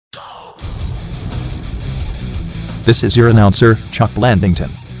This is your announcer, Chuck Blandington,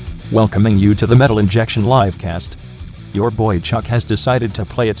 welcoming you to the Metal Injection Livecast. Your boy Chuck has decided to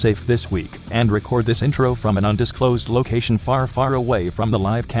play it safe this week and record this intro from an undisclosed location far, far away from the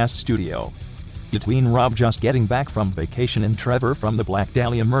Livecast studio. Between Rob just getting back from vacation and Trevor from the Black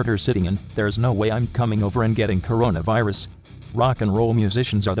Dahlia murder sitting in, there's no way I'm coming over and getting coronavirus. Rock and roll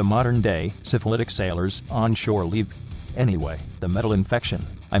musicians are the modern day syphilitic sailors on shore leave. Anyway, the Metal Injection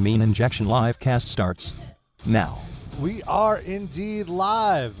Livecast starts now. We are indeed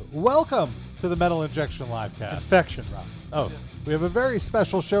live. Welcome to the Metal Injection Livecast. Infection, Rob. Oh, we have a very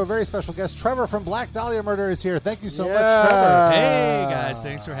special show, very special guest. Trevor from Black Dahlia Murder is here. Thank you so much, Trevor. Hey, guys.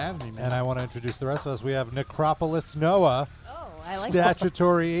 Thanks for having me, man. And I want to introduce the rest of us. We have Necropolis Noah, I like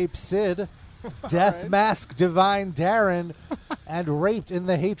Statutory Ape Sid, Death Mask Divine Darren, and Raped in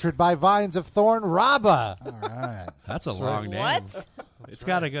the Hatred by Vines of Thorn Rabba. All right. That's a long name. What? It's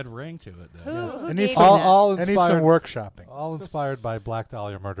got a good ring to it, though. Who It gave needs you some, that? All it needs some inspired, workshopping. all inspired by Black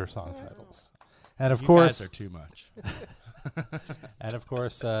Dahlia Murder song titles. And of You course, guys are too much.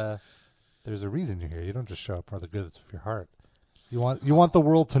 there's a reason you're here. You don't just show up for the goodness of your heart. You want the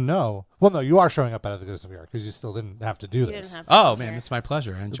world to know. Well, no, you are showing up out of the goodness of your heart because you still didn't have to do You this. didn't have to Oh, be man, here. it's my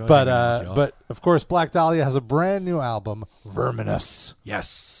pleasure. I enjoy But hanging out with y'all. but of course, Black Dahlia has a brand new album, Verminous.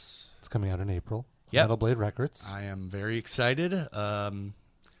 Yes. It's coming out in April. Yep. Metal Blade Records. I am very excited.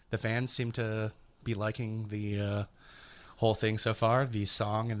 The fans seem to be liking the whole thing so far, the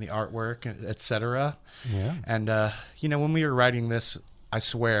song and the artwork, etc. Yeah. And, when we were writing this, I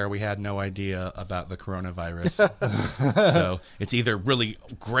swear we had no idea about the coronavirus. So it's either really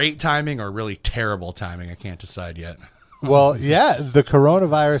great timing or really terrible timing. I can't decide yet. Well, yeah, the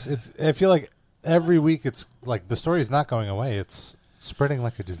coronavirus. I feel like every week it's like the story is not going away. It's spreading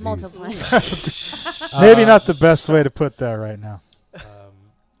like a It's disease. multiplying. Maybe not the best way to put that right now.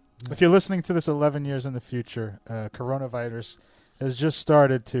 If you're listening to this 11 years in the future, coronavirus has just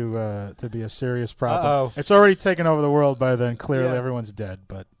started to be a serious problem. Uh-oh. It's already taken over the world by then. Clearly, Yeah. everyone's dead.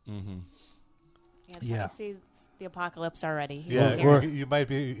 But Mm-hmm. It's Yeah. hard to see the apocalypse already. You Yeah, can hear it. you might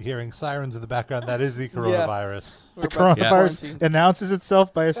be hearing sirens in the background. That is the coronavirus. the coronavirus announces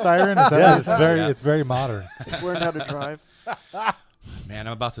itself by a siren. Is that Yeah, what it's very modern. Learn how to drive. Man,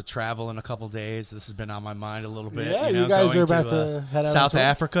 I'm about to travel in a couple days. This has been on my mind a little bit. Yeah, you guys going are about to head out on South tour?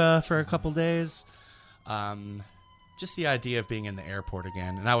 Africa for a couple days. Just the idea of being in the airport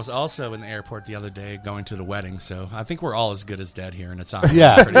again. And I was also in the airport the other day going to the wedding. So I think we're all as good as dead here, and it's on.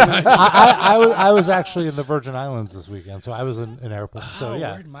 Yeah, pretty much. I was actually in the Virgin Islands this weekend, so I was in an airport. So Oh,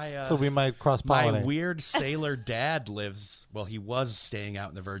 yeah, word, my, so we might cross My pollinate. weird sailor dad lives. Well, he was staying out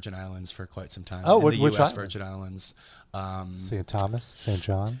in the Virgin Islands for quite some time. Oh, in the which U.S. island? Virgin Islands. St. Thomas, St.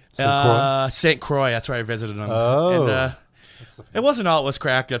 John, St. Croix. St. Croix. That's where I visited him. Oh. And, it wasn't all it was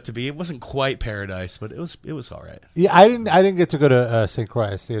cracked up to be. It wasn't quite paradise, but it was all right. Yeah, I didn't get to go to St. Croix.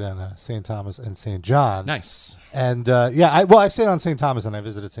 I stayed on St. Thomas and St. John. Nice. And I stayed on St. Thomas and I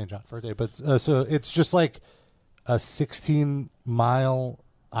visited St. John for a day. But so it's just like a 16-mile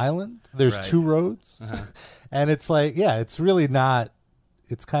island. There's Right. two roads, and it's like it's really not.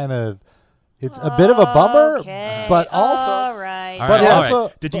 It's kind of. It's a bit of a bummer, Okay. but also All right. All But right, all also-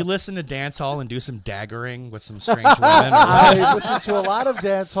 right. Did you listen to dance hall and do some daggering with some strange women? Or what? I listened to a lot of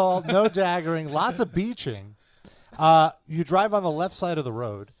dance hall, no daggering, lots of beaching. You drive on the left side of the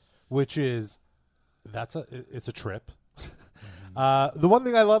road, which is it's a trip. The one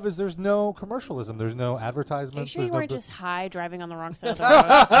thing I love is there's no commercialism. There's no Are you advertisements. sure you there's no weren't just high driving on the wrong side of the road?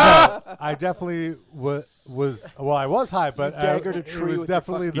 No, I definitely was. Well, I was high, but daggered a it tree was with your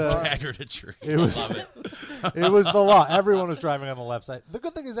definitely You the. daggered a tree. It was. Love it. It was the law. Everyone was driving on the left side. The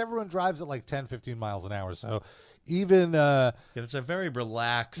good thing is everyone drives at like 10, 15 miles an hour. So even It's a very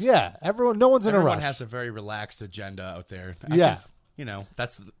relaxed. everyone. No one's in a Everyone rush. has a very relaxed agenda out there. Yeah.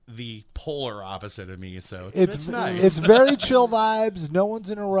 That's the polar opposite of me. So It's it's nice. It's very chill vibes. No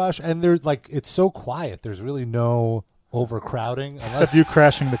one's in a rush, and there's like it's so quiet. There's really no overcrowding. except Unless you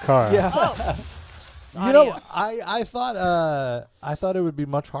crashing the car. Yeah. It's you know, audio. I thought it would be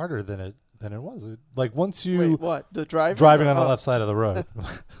much harder than it was. Like once you Wait, what? The driving? driving on the Oh, left side of the road.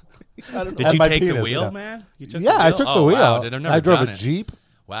 I don't know. Did and you my take penis, the wheel, you know. man? You took Yeah, the wheel? I took the Oh, wheel. Wow. I've never I drove done a it. Jeep.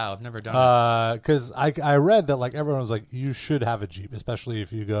 Wow, I've never done it. Because I read that like everyone was like you should have a Jeep, especially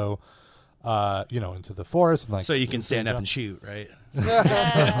if you go, into the forest and like So you can stand up and shoot, right?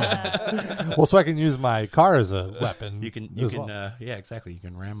 well, so I can use my car as a weapon. You can, as well. yeah, exactly. You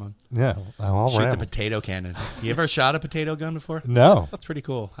can ram them. Yeah, I'll Shoot ram the 'em. potato cannon. You ever shot a potato gun before? No. That's pretty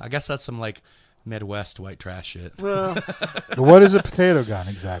cool. I guess that's some like Midwest white trash shit. What is a potato gun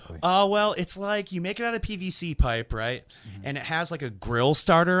exactly? Oh, well, it's like you make it out of PVC pipe, right? And it has like a grill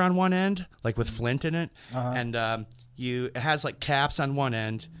starter on one end, like with flint in it. And it has like caps on one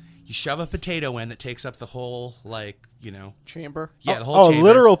end. You shove a potato in that takes up the whole, like, Chamber. Yeah, the whole chamber.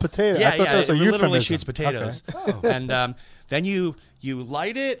 Literal potato. Yeah, I thought that was a it literally euphemism. shoots potatoes. And then you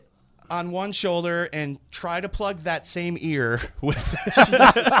light it on one shoulder and try to plug that same ear with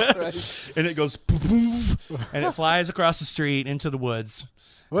and it goes poof, and it flies across the street into the woods.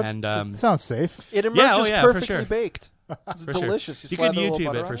 What? And Sounds safe. It emerges yeah, for perfectly sure. baked. It's for delicious. Sure. You, You could slap a little YouTube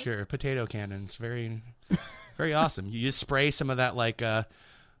butter it for on sure. Potato cannons, very, very awesome. You just spray some of that like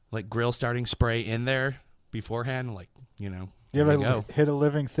grill starting spray in there beforehand, like You there ever you go. hit a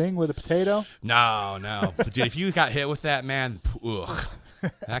living thing with a potato? No. But dude, if you got hit with that, man, ugh,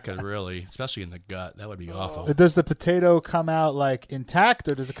 that could really, especially in the gut, that would be awful. Does the potato come out like intact,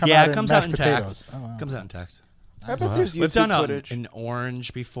 or does it come Yeah, out it in comes out mashed intact. potatoes? Oh, wow. Comes out intact. I bet there's We've YouTube done footage. an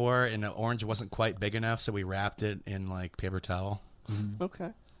orange before, and the orange wasn't quite big enough, so we wrapped it in like paper towel.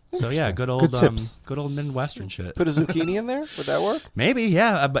 Okay. So yeah, good old Midwestern shit. Put a zucchini in there. Would that work? Maybe,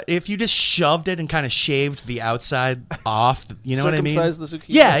 yeah, but if you just shoved it and kind of shaved the outside off, you know what I mean? Circumcise the zucchini.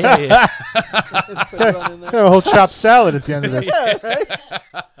 Yeah. Put it on in there. Yeah, a whole chopped salad at the end of this.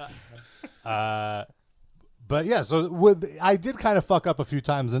 But yeah, so I did kind of fuck up a few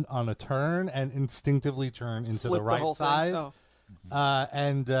times on a turn and instinctively turn into Flip the right whole thing. side. Oh.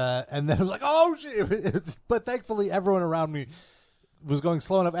 And then I was like, oh shit! But thankfully, everyone around me was going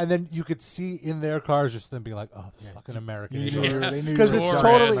slow enough, and then you could see in their cars just them being like, "Oh, this fucking American You idiot." knew- they knew Because you were it's a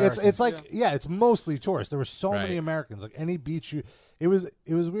totally tourist. it's like it's mostly tourists. There were so many Right. Americans. Like any beach, it was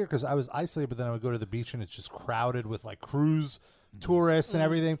weird because I was isolated, but then I would go to the beach and it's just crowded with like cruise tourists and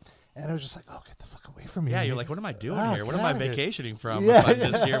everything. And I was just like, "Oh, get the fuck away from me!" Yeah, you're like, what am I doing Ah, here? What get am I outta here. vacationing from Yeah, if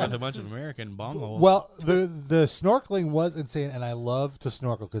I'm just here with a bunch of American bombholes? Well, the snorkeling was insane, and I love to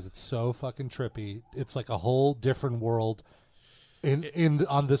snorkel because it's so fucking trippy. It's like a whole different world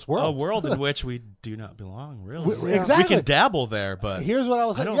on this a world. world in which we do not belong, really. Exactly. We can dabble there, but Here's what I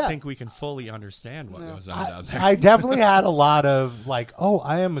was I like. don't yeah. think we can fully understand what goes on down there. I definitely had a lot of like, oh,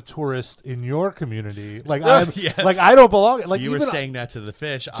 I am a tourist in your community. Like I'm, Yeah. like I don't belong. Like you were even saying that to the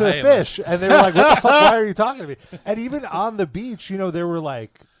fish. to the fish, and they were like, "What the fuck? Why are you talking to me?" And even on the beach, there were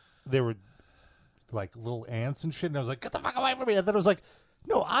like little ants and shit, and I was like, "Get the fuck away from me!" And then I was like,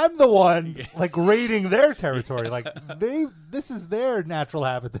 "No, I'm the one like raiding their territory. Like this is their natural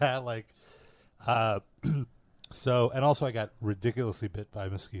habitat. Like, so, and also I got ridiculously bit by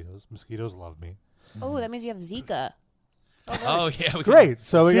mosquitoes. Mosquitoes love me. Oh, that means you have Zika. Oh yeah, we Great.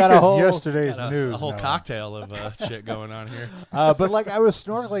 So we got a Zika's whole yesterday's got news. a whole Noah. cocktail of shit going on here. but like I was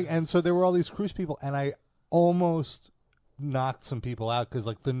snorkeling, and so there were all these cruise people, and I almost knocked some people out because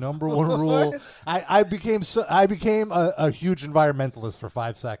like the number one rule, I became a huge environmentalist for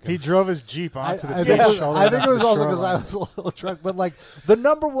 5 seconds. He drove his Jeep onto the I beach. think, shoulder I think to it was the also because I shoreline. was a little drunk. But like the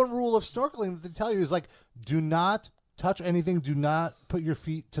number one rule of snorkeling that they tell you is like, do not touch anything, do not put your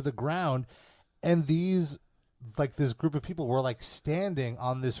feet to the ground. And this group of people were like standing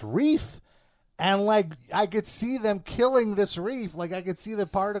on this reef, and like I could see them killing this reef. Like I could see the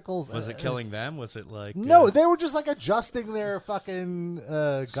particles. Was it killing them? Was it like No, they were just like adjusting their fucking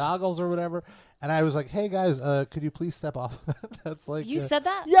goggles or whatever. And I was like, "Hey guys, could you please step off?" That's like You said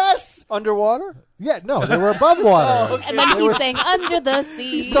that? yes, Underwater? yeah, no, they were above water. And then he's saying under the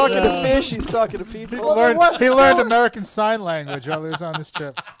sea. He's talking to fish. He's talking to people. He learned American Sign Language while he was on this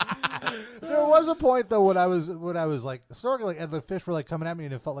trip. There was a point though when I was like snorkeling and the fish were like coming at me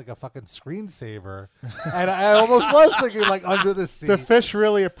and it felt like a fucking screensaver, and I almost was thinking like under the sea. The fish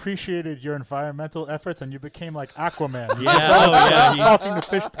really appreciated your environmental efforts, and you became like Aquaman. Yeah, oh yeah, Talking to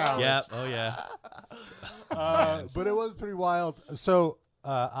fish powers. yeah, oh yeah. But it was pretty wild. So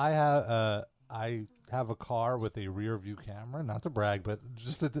I have a car with a rear view camera. Not to brag, but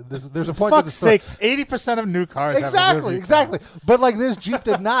just there's a point. to the Fuck's story. sake, 80% of new cars have a Exactly, rear view exactly. But like this Jeep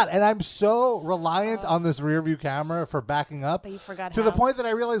did not, and I'm so reliant on this rear view camera for backing up But you forgot to the how. point that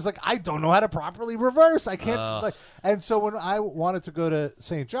I realized like I don't know how to properly reverse. I can't like, and so when I wanted to go to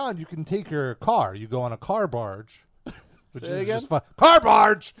St. John, you can take your car. You go on a car barge, which Say it is again? just fun. Car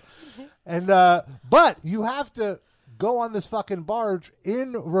barge, and but you have to go on this fucking barge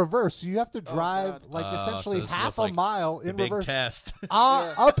in reverse. So you have to drive like essentially so half it's a like mile The in big reverse. test.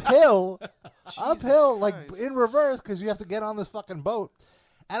 Uphill, like Christ. in reverse, because you have to get on this fucking boat.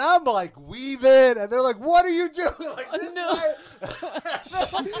 And I'm like weaving, and they're like, "What are you doing?" Like this no.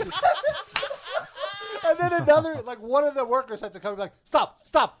 and then another, like one of the workers had to come and be like, "Stop!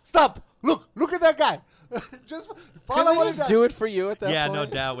 Look at that guy! Just Can follow they what he just does. do it for you at that Yeah, point? no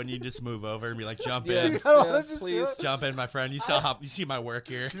doubt. When you just move over and be like, jump Yeah. in, You don't Yeah, wanna just do please. it? jump in, my friend. You see my work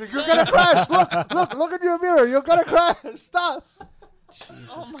here. You're gonna crash. Look in your mirror. You're gonna crash. Stop.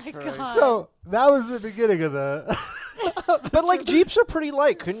 Oh my Christ. god. So that was the beginning of the But like Jeeps are pretty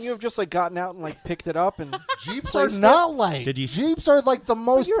light. Couldn't you have just like gotten out and like picked it up and Jeeps are placed it? not light. Did you s- Jeeps are like the But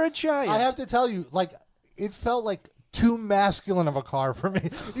most. you're a giant. I have to tell you, like it felt like too masculine of a car for me.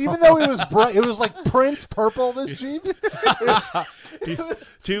 Even though it was bright, it was like Prince purple. This Jeep.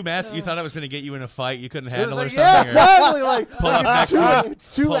 Too massive. You thought I was going to get you in a fight. You couldn't It was handle or like, something. yeah, or exactly. Like up next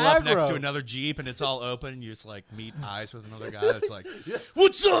it's too pull up next to aggro. another Jeep and it's all open. And you just like meet eyes with another guy. That's like,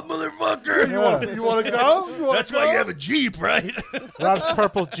 what's up, motherfucker? You want to go? You wanna That's go? why you have a Jeep, right? Rob's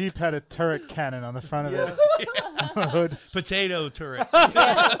purple Jeep had a turret cannon on the front of it. The hood. Potato turrets.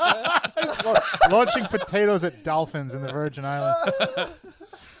 Launching potatoes at dolphins in the Virgin Islands.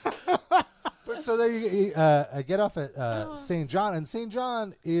 But so there you get off at St. John, and St.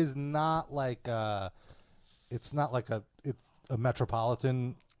 John is not like it's not like it's a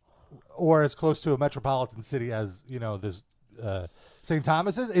metropolitan or as close to a metropolitan city as this St.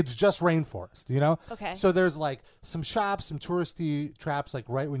 Thomas is. It's just rainforest, Okay. So there's like some shops, some touristy traps, like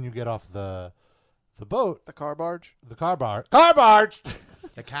right when you get off the boat, the car barge. the car barge.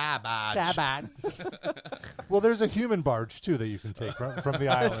 The car barge. Car barge. Well, there's a human barge too that you can take from the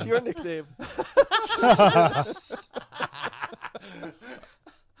island. That's your nickname.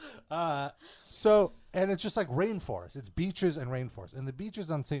 So, and it's just like rainforest. It's beaches and rainforest. And the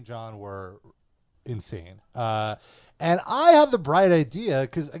beaches on St. John were insane. And I had the bright idea,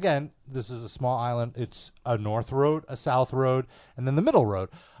 because, again, this is a small island. It's a north road, a south road, and then the middle road.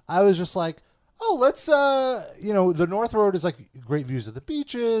 I was just like, oh, let's, the north road is like great views of the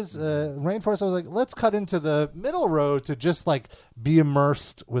beaches, rainforest. I was like, let's cut into the middle road to just like be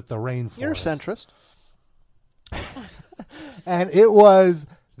immersed with the rainforest. You're a centrist. And it was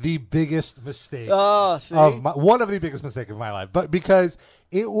the biggest mistake Oh, see? of one of the biggest mistakes of my life, but because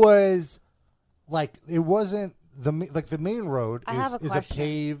it was like it wasn't the main road I have a is a question.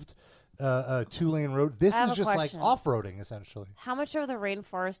 paved 2-lane road. This I have is a just like question. off-roading essentially. How much of the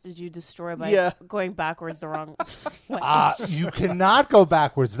rainforest did you destroy by Yeah. going backwards the wrong way? You cannot go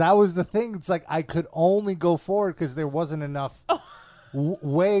backwards. That was the thing. It's like I could only go forward because there wasn't enough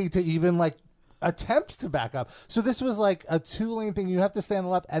way to even like attempt to back up. So this was like a 2-lane thing. You have to stay on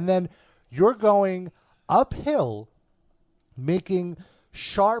the left, and then you're going uphill, making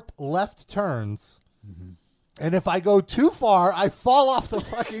sharp left turns. And if I go too far, I fall off the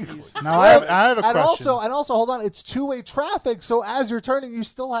fucking. Now, I have a and question. also, hold on. It's 2-way traffic, so as you're turning, you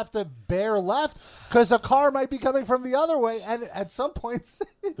still have to bear left because a car might be coming from the other way, and at some points,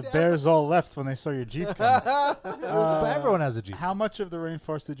 The bears all left when they saw your Jeep coming. everyone has a Jeep. How much of the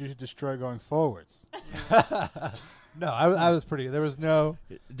rainforest did you destroy going forwards? No, I was pretty. There was no.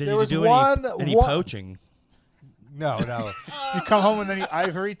 Did There you was do any one- poaching? No. You come home with any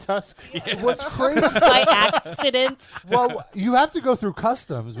ivory tusks? What's crazy? By accident. Well, you have to go through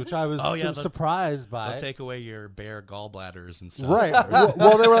customs, which I was Oh, yeah, they'll- surprised by. They'll take away your bare gallbladders and stuff. Right.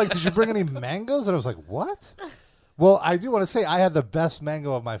 Well, they were like, "Did you bring any mangoes?" And I was like, "What?" Well, I do want to say I had the best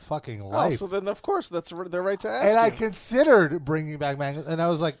mango of my fucking Oh, life. so then of course that's their right to ask. And I you. considered bringing back mangoes, and I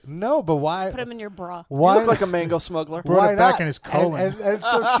was like, "No, but why? Put them in your bra. You Why look like a mango smuggler. Brought why it back not?" in his colon. And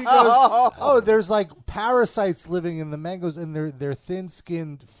so she goes, "Oh, there's like parasites living in the mangoes, and they're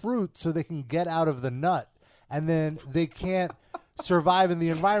thin-skinned fruit, so they can get out of the nut, and then they can't survive in the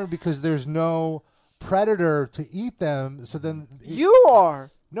environment because there's no predator to eat them. So then You are.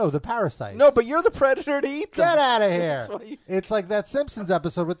 no, the parasites. No, but you're the predator to eat them. Get out of here! That's why you- It's like that Simpsons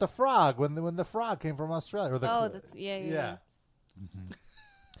episode with the frog when the frog came from Australia. Or the, Oh, that's yeah.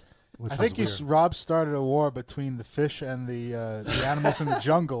 Which I was think weird. Rob started a war between the fish and the animals in the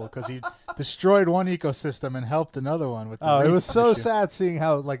jungle because he destroyed one ecosystem and helped another one with the Oh, it reef was so issue. sad seeing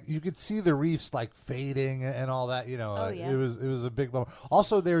how like you could see the reefs like fading and all that. Oh, yeah. It was a big bummer.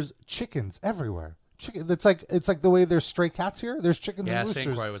 Also, there's chickens everywhere. It's like the way there's stray cats here. There's chickens Yeah, and St.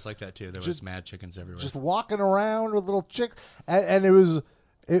 roosters Croix was like that too. There was mad chickens everywhere. just walking around with little chicks, and it was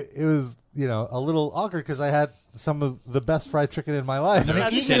a little awkward because I had some of the best fried chicken in my life,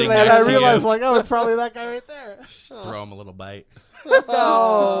 and Sitting I next to realized you. like, oh, it's probably that guy right there. Just throw him a little bite.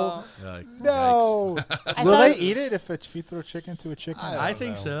 No, You're like, no. I Will thought- they eat it if you throw chicken to a chicken? I I don't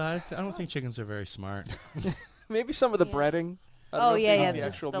think know. so. I don't think chickens are very smart. Maybe some of the breading. I don't know Oh if yeah, they yeah. eat the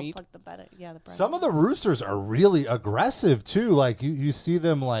Just actual they'll meat. pluck the bread. Yeah, the bread. Some of the roosters are really aggressive too. Like you see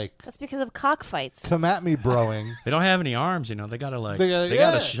them like That's because of cockfights. come at me, broing. They don't have any arms, you know. They gotta They they gotta-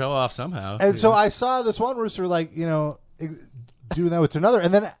 gotta yeah. show off somehow. And so I saw this one rooster like doing that with another,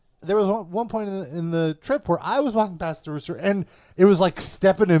 and then there was one point in the trip where I was walking past the rooster, and it was like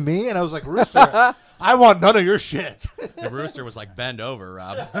stepping to me, and I was like, "Rooster, I want none of your shit." The rooster was like, "Bend over,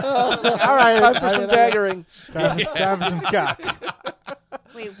 Rob." All right, Time for some daggering. Time for some cock.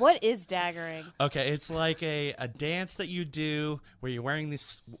 Wait, what is daggering? Okay, it's like a dance that you do where you're wearing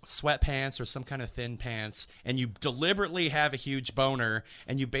these sweatpants or some kind of thin pants, and you deliberately have a huge boner,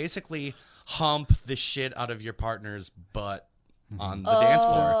 and you basically hump the shit out of your partner's butt on the dance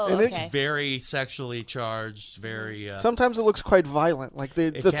floor. And it's okay. very sexually charged, very... Sometimes it looks quite violent. Like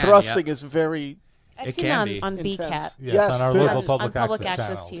the can, thrusting yeah. is very. I've It seen can it be. on Intense. BCAT. Yes, Yes, on our there's- local public, on public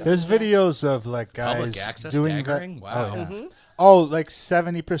access, access channels. TV. There's videos of like guys Public access doing daggering? that. Wow. Oh, yeah. Mm-hmm. Oh, like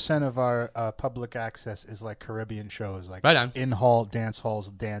 70% of our public access is like Caribbean shows, like Right on. in hall dance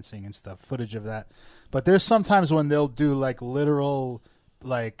halls, dancing and stuff. Footage of that. But there's sometimes when they'll do like literal,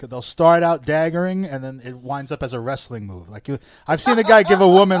 like they'll start out daggering and then it winds up as a wrestling move. Like I've seen a guy give a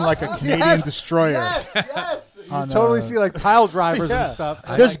woman like a Canadian destroyer. Yes. You On, totally see like pile drivers Yeah. and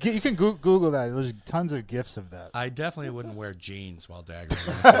stuff. You can Google that. There's tons of gifs of that. I definitely wouldn't wear jeans while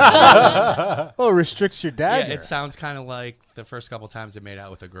daggering. Oh, it restricts your Yeah, dagger. it sounds kind of like the first couple times I made out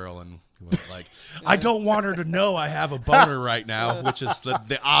with a girl and he was like, I don't want her to know I have a boner right now, which is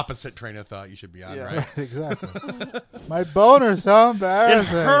the opposite train of thought you should be on, Yeah. right? Exactly. My boner's so It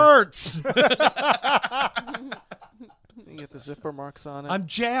embarrassing. hurts. You get the zipper marks on it. I'm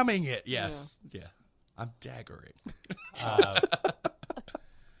jamming it. Yes. Yeah. I'm daggering.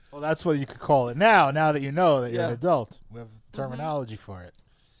 Well, that's what you could call it now. Now that you know that you're an Yeah. adult, we have terminology for it.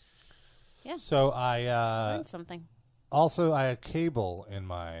 So I Learned something. also I had cable in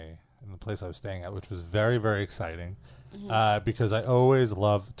the place I was staying at, which was very, very exciting. Because I always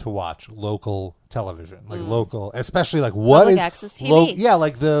love to watch local television, like local, especially like what Public is access TV. yeah,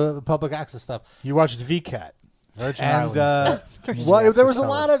 like the public access stuff. You watched VCAT, Virgin And Islands. well, there was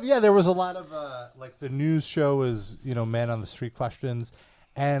a lot of like the news show is man on the street questions,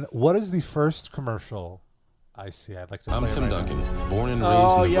 and what is the first commercial I see? I'd like to. I'm play Tim right Duncan, now. born and raised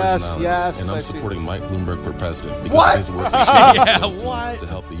Oh, in the yes, Virgin Islands, yes, and I'm I've seen supporting this. Mike Bloomberg for president because What? of his work What? to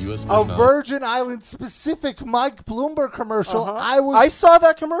help the U.S. A Virgin Islands. Virgin Island specific Mike Bloomberg commercial. Uh-huh. I saw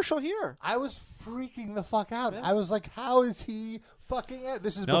that commercial here. I was freaking the fuck out. I was like, how is he fucking it?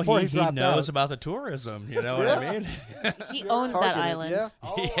 This is No, before he dropped knows out. about the tourism. You know what I mean? He owns that Targeted, island. yeah.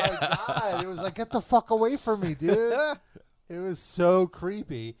 Oh my god! It was like, get the fuck away from me, dude. It was so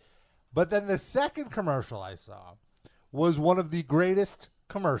creepy. But then the second commercial I saw was one of the greatest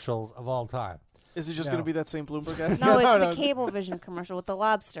commercials of all time. Is it just No. going to be that same Bloomberg guy? No, it's No. the Cablevision commercial with the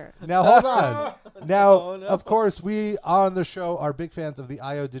lobster. Now hold on. Now, of course, we on the show are big fans of the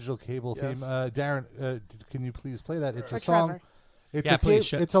IO Digital Cable Yes. theme. Darren, can you please play that? It's Or a song. Trevor. It's Yeah, a please,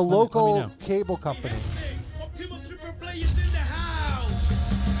 shut- it's a let me local know. cable company.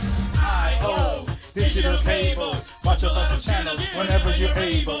 Digital cable, watch a bunch of channels whenever you're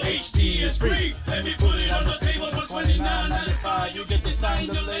able. HD is free. Let me put it on the table for $29.95. You get to sign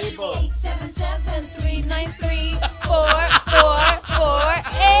the label.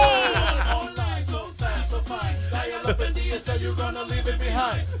 773934448. Online, so fast, so fine. Dial up and DSL, you're gonna leave it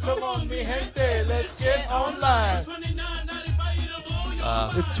behind. Come on, mi gente, let's get online.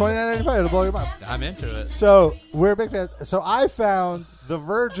 It's $29.95. It'll blow your mind. I'm into it. So we're big fans. So I found the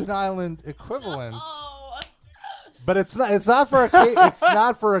Virgin Island equivalent, but it's not. It's not for a. It's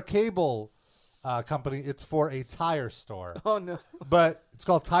not for a cable company. It's for a tire store. Oh, no. But it's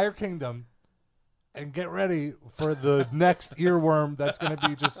called Tire Kingdom. And get ready for the next earworm that's going to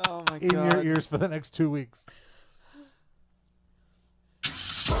be just Oh, my in your God. ears for the next 2 weeks.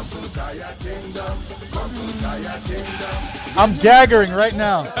 I'm daggering right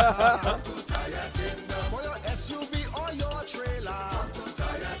now.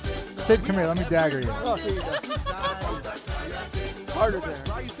 Sid, come here. Let me dagger you. Oh, here you go. Harder there. It's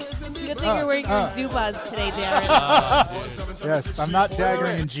a good thing you're wearing your Zubas today, Darren. Yes, I'm not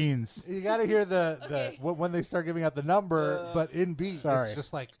daggering in jeans. You got to hear the when they start giving out the number, but in beat, Sorry. it's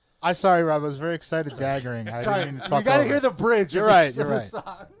just like. I'm sorry, Rob. I was very excited daggering. I Sorry, didn't mean to you talk got to over. hear the bridge. You're of the- right, of you're the right.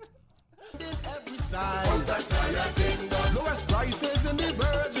 song. Lowest prices in the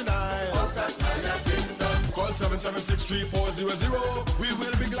Virgin Islands. Call 776-3400. We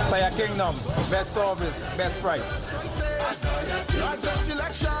will be glad. Tire Kingdom, best service, best price. Largest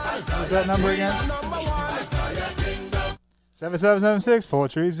selection. What's that number again? Number one.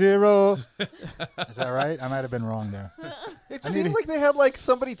 7776-430. Is that right? I might have been wrong there. It I need seemed to- like they had like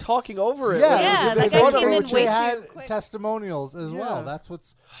somebody talking over it. Yeah, Yeah, they, that guy they, came in they way had too quick. testimonials as well. That's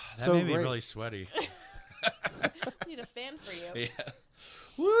what's That so made me great. really sweaty. I need a fan for you. Yeah.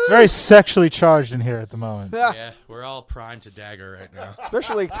 Very sexually charged in here at the moment. Yeah, we're all primed to dagger right now.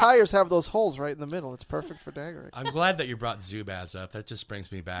 Especially like, tires have those holes right in the middle. It's perfect for daggering. I'm glad that you brought Zubaz up. That just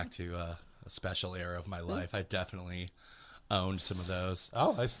brings me back to a special era of my life. I definitely owned some of those.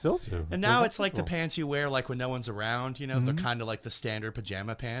 Oh, I still do. And now it's like the pants you wear like when no one's around. You know, they're kind of like the standard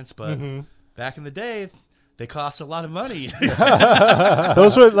pajama pants. But back in the day, they cost a lot of money.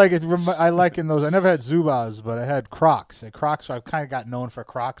 Those were like I like in those. I never had Zubaz, but I had Crocs. And Crocs, I kind of got known for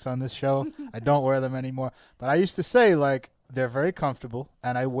Crocs on this show. I don't wear them anymore, but I used to say like they're very comfortable,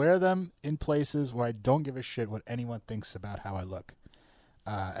 and I wear them in places where I don't give a shit what anyone thinks about how I look.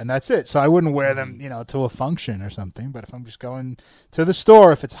 And that's it. So I wouldn't wear them, to a function or something. But if I'm just going to the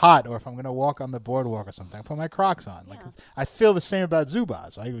store, if it's hot, or if I'm going to walk on the boardwalk or something, I put my Crocs on. Like I feel the same about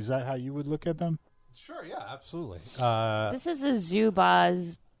Zubaz. Like, is that how you would look at them? Sure, yeah, absolutely. This is a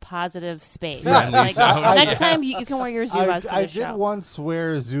Zubaz positive space. Friendly Like, zone. next time you can wear your Zubaz to I the show. did once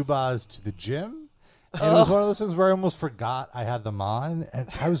wear Zubaz to the gym, and it was one of those things where I almost forgot I had them on, and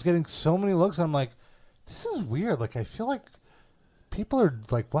I was getting so many looks, and I'm like, this is weird. Like, I feel like people are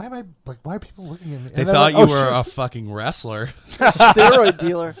like, why are people looking at me? They And then thought like, you oh, were shit. a fucking wrestler. Steroid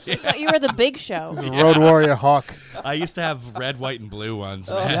dealer. I thought you were the Big Show. Road Warrior Hawk. I used to have red, white, and blue ones.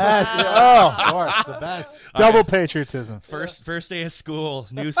 Man. Yes, oh, of course, the best. Double patriotism. First day of school,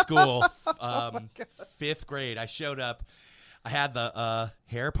 new school, 5th grade. I showed up. I had the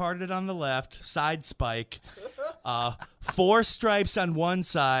hair parted on the left, side spike, 4 stripes on one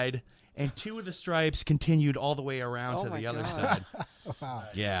side, and 2 of the stripes continued all the way around to the other side. Wow.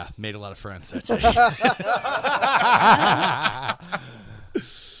 Yeah, made a lot of friends. I'd say.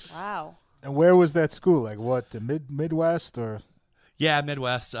 Wow. And where was that school? Like what? The Midwest or? Yeah,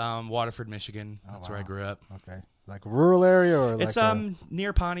 Midwest, Waterford, Michigan. That's where I grew up. Okay, like rural area or like It's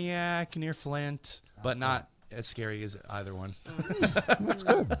near Pontiac, near Flint, but not as scary as either one. That's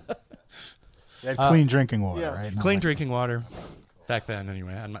good. they had clean drinking water, yeah. right? Not Clean like- drinking water. Back then,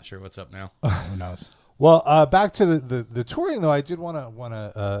 anyway. I'm not sure what's up now. Who knows? Well, back to the touring though. I did want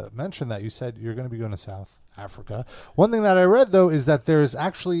to mention that you said you're going to be going to South Africa. One thing that I read though is that there's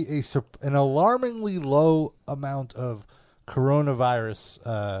actually an alarmingly low amount of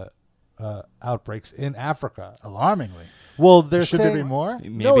coronavirus outbreaks in Africa. Alarmingly. Well, they're Should saying, there be more?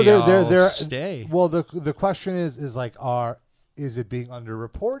 Maybe No, I'll they're stay. Well, the question is like, is it being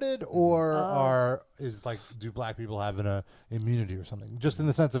underreported, or do black people have an immunity or something? Just in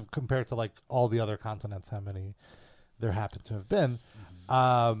the sense of compared to like all the other continents, how many there happen to have been.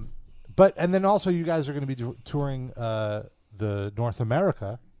 But and then also you guys are going to be touring the North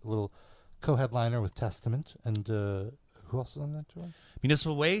America, a little co-headliner with Testament, and who else is on that tour?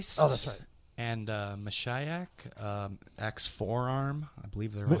 Municipal Waste. Oh, that's right. And Mashiach, X Forearm. I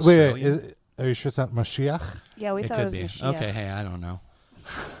believe they're Wait, Australian. are you sure it's not Mashiach? Yeah, we It thought could it was be. Mashiach. Okay, hey, I don't know.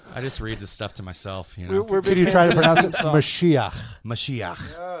 I just read this stuff to myself, you know. We're Could you try to pronounce it? Mashiach.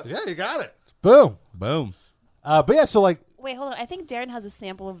 Mashiach. Yeah, you got it. Boom. Boom. But yeah, so like, Wait, hold on. I think Darren has a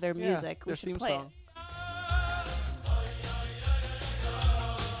sample of their music. their We should theme play song. it.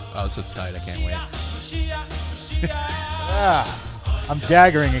 Oh, this is tight. I can't wait. I'm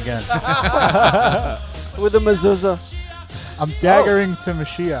daggering again. With the mezuzah. I'm daggering to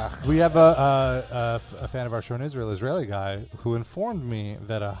Mashiach. we have a fan of our show in Israel, Israeli guy, who informed me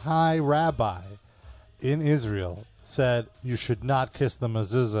that a high rabbi in Israel said you should not kiss the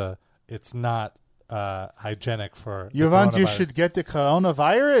mezuzah. It's not hygienic for the Yvonne, you coronavirus. should get the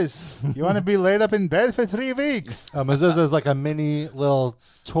coronavirus. You want to be laid up in bed for 3 weeks. Mezuzah is like a mini little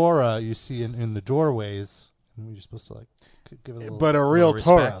Torah you see in the doorways. And you're supposed to like give it a little. But a real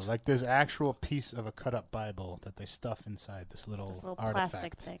Little Torah. respect. Like there's actual piece of a cut-up Bible that they stuff inside this little plastic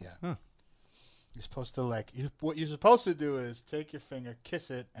artifact. thing. Yeah. Huh. You're supposed to what you're supposed to do is take your finger,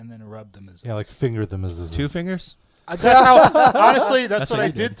 kiss it, and then rub the mezuzah. yeah, like finger the mezuzah. 2 fingers? That's how, honestly, that's That's what what I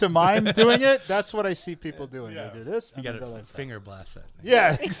you did did. to mine doing it. That's what I see people doing. They do this. You And got they to go like that. finger blast it.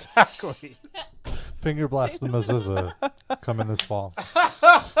 Yeah, exactly. Finger blast the mezuzah coming this fall.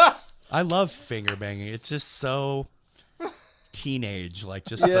 I love finger banging. It's just so teenage, like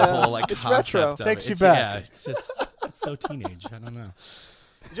just the Yeah, whole like it's concept retro. of Takes it. you It's, back. Yeah, it's just it's so teenage. I don't know.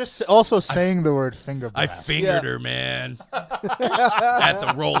 Just also saying the word finger I blast. fingered her, man, at the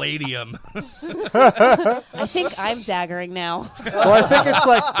Rolladium. I think I'm daggering now. Well, I think it's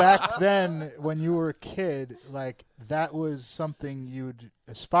like back then when you were a kid, like that was something you'd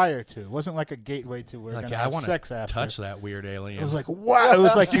aspire to. It wasn't like a gateway to we're Like, gonna yeah, I have want sex to after. touch that weird alien. It was like wow. It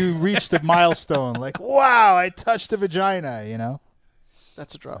was like you reached a milestone. Like wow, I touched a vagina. You know.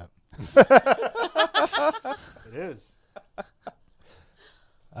 That's a drop. It is.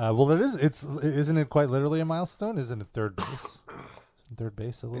 Well, it is. Isn't it quite literally a milestone? Isn't it third base? third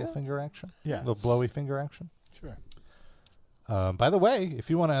base, a little finger action. Yeah. A little blowy finger action. Sure. By the way, if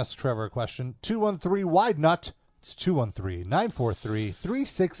you want to ask Trevor a question, 213 Wide Nut. It's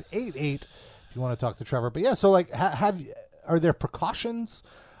 213-943-3688. If you want to talk to Trevor, but yeah. So like, are there precautions?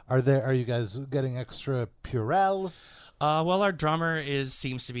 Are you guys getting extra Purell? Well, our drummer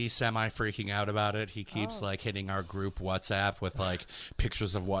seems to be semi freaking out about it. He keeps like hitting our group WhatsApp with like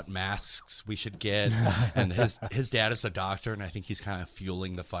pictures of what masks we should get, and his dad is a doctor, and I think he's kind of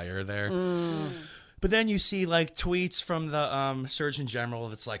fueling the fire there. But then you see like tweets from the Surgeon General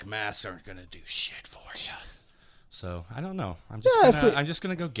that's like masks aren't gonna do shit for you. So I don't know. I'm just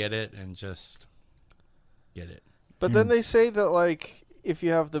gonna go get it and just get it. But then they say that like if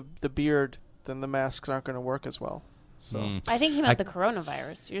you have the beard, then the masks aren't going to work as well. So I think he meant the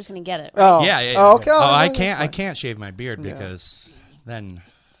coronavirus. You're just going to get it. Right? Oh, yeah. Oh, okay. Oh, I can't shave my beard because then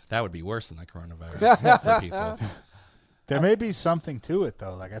that would be worse than the coronavirus for people. There may be something to it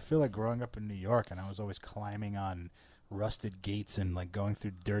though. Like I feel like growing up in New York, and I was always climbing on rusted gates and like going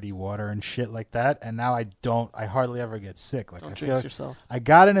through dirty water and shit like that, and now I hardly ever get sick. Like Don't I jinx feel like yourself. I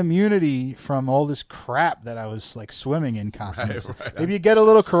got an immunity from all this crap that I was like swimming in constantly. Right. Maybe you get a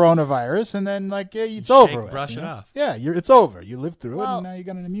little coronavirus and then like it's over with, brush you it know? off. Yeah, it's over. You lived through it Well, and now you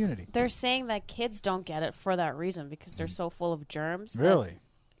got an immunity. They're saying that kids don't get it for that reason because they're so full of germs. that, Really?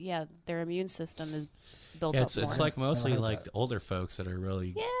 yeah, their immune system is built Yeah, up more. it's like mostly like older folks that are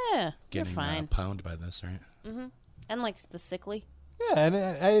really yeah, you're getting fine. pwned by this, right? And like the sickly. Yeah, and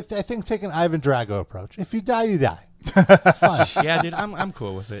I think take an Ivan Drago approach. If you die, you die. It's fine. Yeah, dude, I'm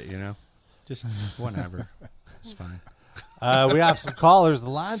cool with it. You know, just whatever. It's fine. We have some callers. The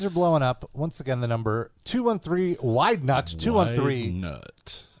lines are blowing up. Once again, the number 213 Wide Nut 213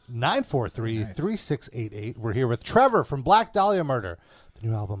 Nut. 943-3688. We're here with Trevor from Black Dahlia Murder, the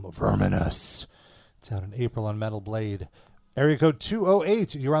new album Verminous. It's out in April on Metal Blade. Area code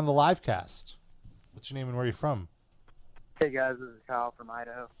 208. You're on the live cast. What's your name and where are you from? Hey guys, this is Kyle from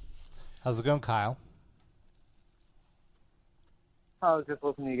Idaho. How's it going, Kyle? I was just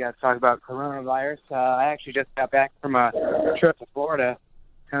listening to you guys talk about coronavirus. I actually just got back from a trip to Florida.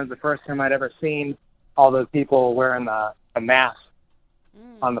 It was the first time I'd ever seen all those people wearing the mask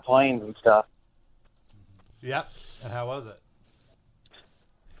on the planes and stuff. Yep. And how was it?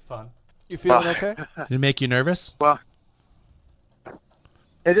 Fun. You feeling okay? Did it make you nervous? Well,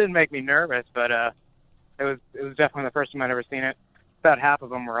 it didn't make me nervous, but it was definitely the first time I'd ever seen it. About half of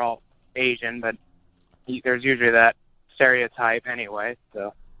them were all Asian, but there's usually that stereotype anyway.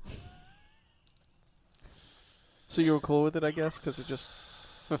 So you were cool with it, I guess, because it just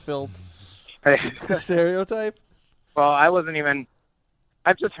fulfilled the stereotype? Well, I wasn't even.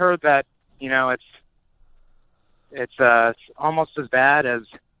 I've just heard that it's almost as bad as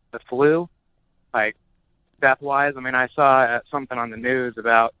the flu, like death-wise. I mean, I saw something on the news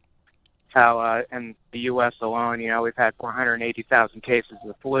about how in the U.S. alone, we've had 480,000 cases of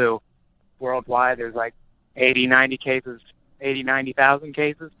the flu. Worldwide, there's like 90,000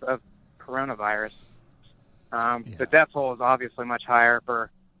 cases of coronavirus. The death toll is obviously much higher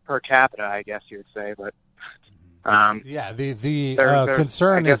per capita, I guess you would say, but the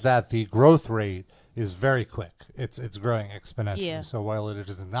concern is that the growth rate is very quick. It's growing exponentially. Yeah. So while it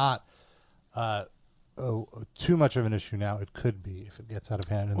is not too much of an issue now, it could be if it gets out of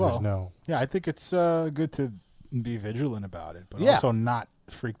hand and there's no. Yeah, I think it's good to be vigilant about it, but also not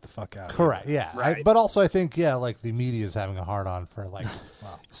freak the fuck out. Correct. Yeah. Right. But also, I think like the media is having a hard on for like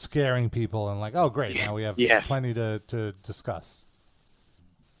scaring people and like, oh great, now we have plenty to discuss.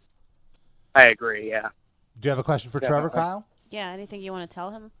 I agree. Yeah. Do you have a question for Trevor, Kyle? Yeah, anything you want to tell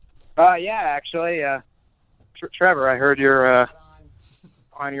him? Yeah, actually, Trevor, I heard you're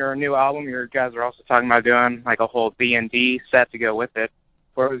on your new album. You guys are also talking about doing like a whole D&D set to go with it.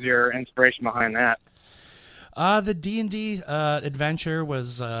 What was your inspiration behind that? The D&D adventure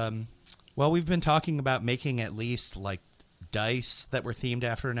was we've been talking about making at least like dice that were themed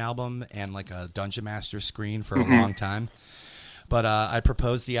after an album and like a Dungeon Master screen for a long time. But I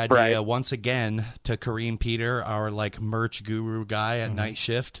proposed the idea once again to Kareem Peter, our like merch guru guy at Night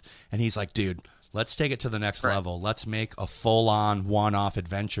Shift, and he's like, "Dude, let's take it to the next level. Let's make a full-on one-off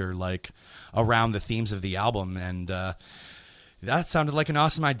adventure like around the themes of the album." And that sounded like an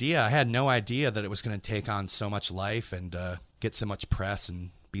awesome idea. I had no idea that it was going to take on so much life and get so much press and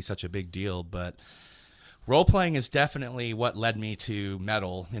be such a big deal. But role-playing is definitely what led me to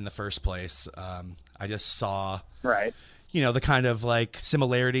metal in the first place. I just saw the kind of like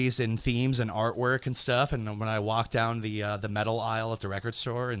similarities in themes and artwork and stuff. And when I walked down the metal aisle at the record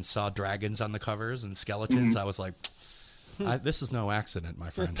store and saw dragons on the covers and skeletons, I was like, this is no accident, my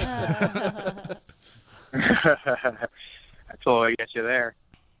friend. I totally get you there.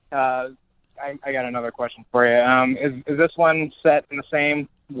 I got another question for you. Is this one set in the same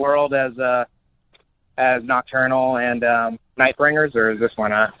world as Nocturnal and Nightbringers, or is this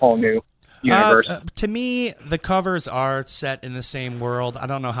one a whole new universe? To me, the covers are set in the same world. I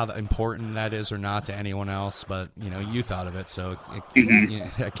don't know how important that is or not to anyone else, but you thought of it, so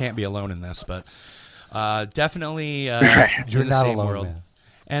I can't be alone in this. But definitely You're in the not same alone, world. man.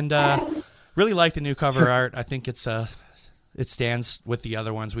 And really like the new cover art. I think it stands with the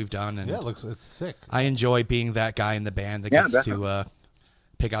other ones we've done, and it's sick. I enjoy being that guy in the band that gets to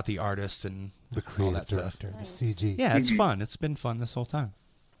pick out the artist and The all creative that stuff. director, the CG. Yeah, it's fun. It's been fun this whole time.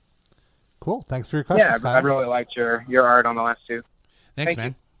 Cool. Thanks for your questions, Yeah, I Kyle. really liked your art on the last two. Thanks, Thank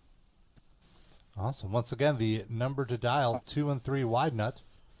man. Awesome. Once again, the number to dial, 213 Wide Nut.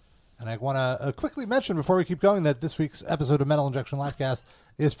 And I want to quickly mention before we keep going that this week's episode of Metal Injection Livecast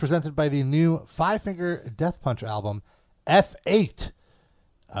is presented by the new Five Finger Death Punch album, F8.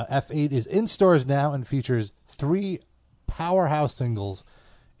 F8 is in stores now and features 3 powerhouse singles,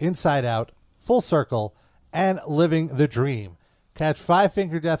 Inside Out, Full Circle, and Living the Dream. Catch Five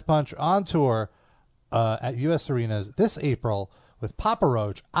Finger Death Punch on tour at U.S. arenas this April with Papa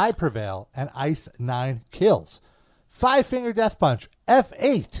Roach, I Prevail, and Ice 9 Kills. Five Finger Death Punch,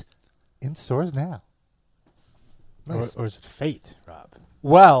 F8, in stores now. Nice. Or is it fate, Rob?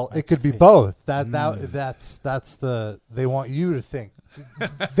 Well, it could be both. That's the they want you to think.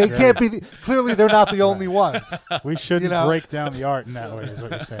 They can't be. Clearly, they're not the only ones. We shouldn't break down the art in that way, is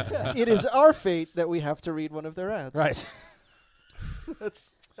what you're saying. It is our fate that we have to read one of their ads. Right.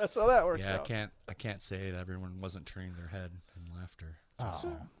 That's how that works Yeah, out. I can't say that everyone wasn't turning their head in laughter.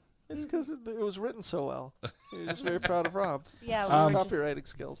 It's because it was written so well. You're just very proud of Rob. Yeah, His copywriting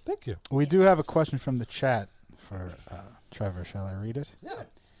skills. Thank you. We do have a question from the chat for Trevor. Shall I read it?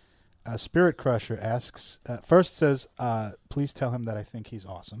 Yeah. Spirit Crusher asks, first says, please tell him that I think he's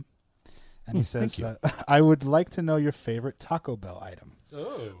awesome. And he says, I would like to know your favorite Taco Bell item.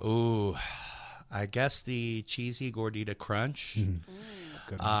 Ooh, I guess the cheesy gordita crunch,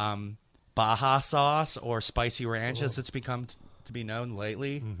 Baja sauce or spicy ranch, as it's become to be known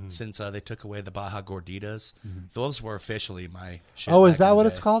lately, since they took away the Baja gorditas. Those were officially my shit. Oh, is back that in what the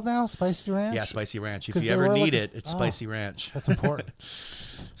it's day. called now? Spicy Ranch? Yeah, spicy ranch. If 'Cause you they ever were need like- it, it's spicy ranch. That's important.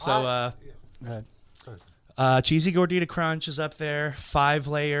 So, Go ahead. cheesy gordita crunch is up there.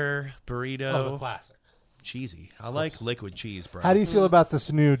 5-layer burrito. Oh, the classic. Cheesy. I like liquid cheese, bro. How do you feel about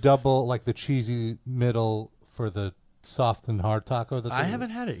this new double, like the cheesy middle for the soft and hard taco? That I haven't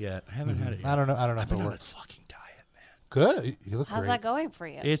had it yet. I haven't had it yet. I don't know. I've if been it on a works. fucking diet, man. Good. You look How's great. that going for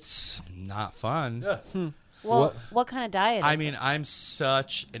you? It's not fun. Well, what kind of diet? I is mean, it? I'm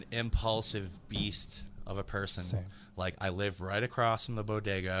such an impulsive beast of a person. Same. Like, I live right across from the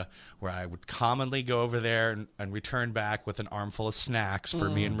bodega where I would commonly go over there and return back with an armful of snacks for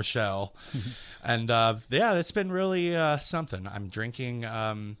me and Michelle. And, yeah, it's been really something. I'm drinking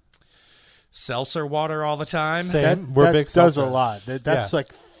seltzer water all the time. Same. We're that big does seltzer. a lot. That's Yeah. like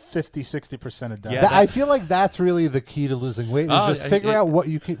 50-60% of diet. Yeah. I feel like that's really the key to losing weight. Is Oh, just figure out what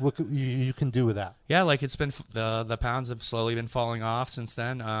you can do with that. Yeah, like it's been the pounds have slowly been falling off since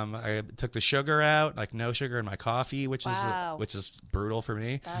then. I took the sugar out, like no sugar in my coffee, which Wow. is brutal for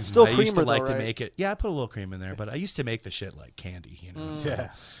me. Still I used to creamer, like though, to right? make it. Yeah, I put a little cream in there, but I used to make the shit like candy. So,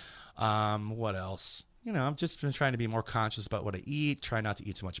 what else? I've just been trying to be more conscious about what I eat. Try not to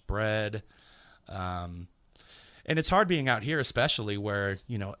eat so much bread. And it's hard being out here, especially where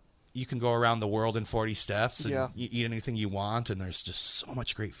you can go around the world in 40 steps and you eat anything you want, and there's just so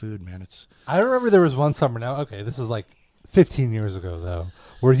much great food, man. I remember there was one summer. Now, okay, this is like 15 years ago though,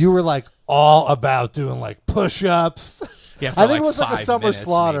 where you were like all about doing like push-ups. Yeah, I think it was like a 5 summer minutes,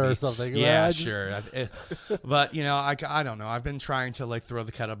 slaughter maybe. or something. Yeah, right? sure. But I don't know. I've been trying to like throw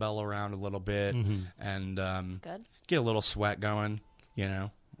the kettlebell around a little bit and good. get a little sweat going.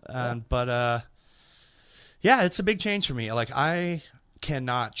 But yeah, it's a big change for me. Like I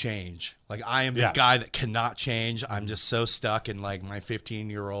cannot change. Like I am the guy that cannot change. I'm just so stuck in like my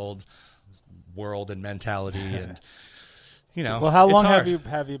 15-year-old world and mentality and. Well, how it's long hard.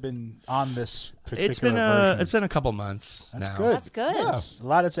 have you been on this particular It's been version? a couple months. That's now. good. That's good.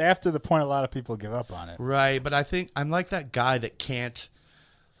 Yeah. It's after the point a lot of people give up on it. Right, but I think I'm like that guy that can't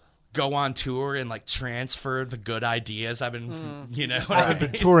go on tour and like transfer the good ideas I've been, I haven't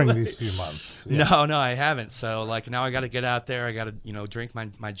been touring these few months. Yeah. No, I haven't. So like now I got to get out there. I got to, drink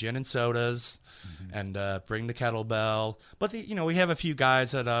my gin and sodas and bring the kettlebell. But we have a few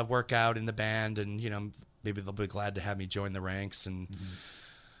guys that work out in the band and, maybe they'll be glad to have me join the ranks and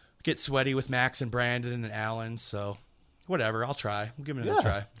get sweaty with Max and Brandon and Alan. So whatever, I'll try. I'll give it a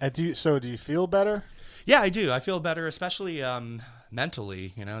try. Do you feel better? Yeah, I do. I feel better, especially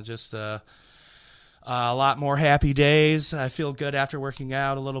mentally. Just a lot more happy days. I feel good after working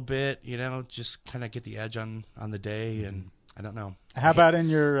out a little bit. Just kind of get the edge on the day, and I don't know. How about in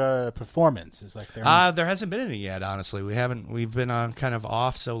your performances? Like there hasn't been any yet. Honestly, we haven't. We've been kind of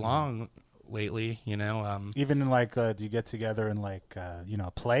off so long lately. Even in do you get together and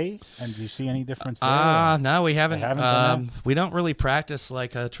play? And do you see any difference there? No, we haven't. Done that? We don't really practice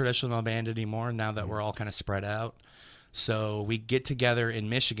like a traditional band anymore. Now that we're all kind of spread out, so we get together in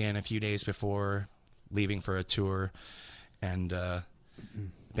Michigan a few days before leaving for a tour, and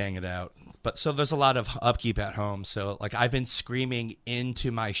bang it out. But so there's a lot of upkeep at home. So I've been screaming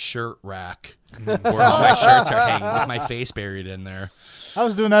into my shirt rack where all my shirts are hanging with my face buried in there. I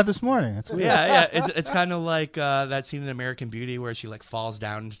was doing that this morning. That's weird. Yeah. It's kind of like that scene in American Beauty where she falls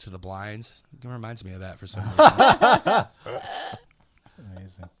down into the blinds. It reminds me of that for some reason.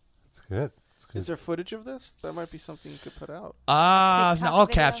 Amazing. It's good. Is there footage of this? That might be something you could put out. I'll video?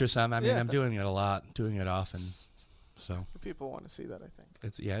 capture some. I mean, Yeah. I'm doing it a lot, doing it often. So People want to see that, I think.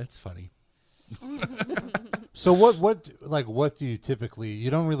 it's funny. So what do you typically?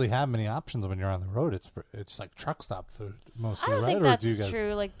 You don't really have many options when you're on the road. It's like truck stop food I mostly, don't right? think Or do you that's guys?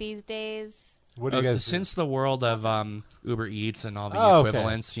 true. Like these days, What do you guys do? Since the world of Uber Eats and all the Oh, okay.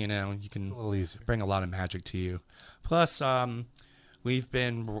 equivalents, you It's a can little easier. bring a lot of magic to you. Plus, we've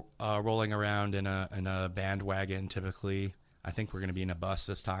been rolling around in a bandwagon. Typically, I think we're going to be in a bus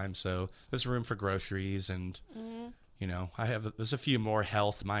this time, so there's room for groceries, and there's a few more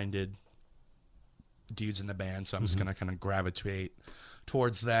health-minded dudes in the band, so I'm just going to kind of gravitate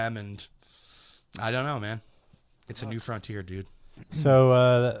towards them, and I don't know, man. It's a new frontier, dude.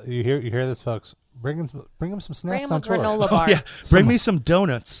 So you hear this, folks? Bring them some bring snacks him a on tour. granola bar. Bring me some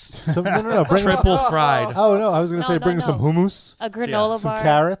donuts. No. Bring them Triple fried. Oh no, I was gonna No, say no, bring no. some hummus, A granola some bar.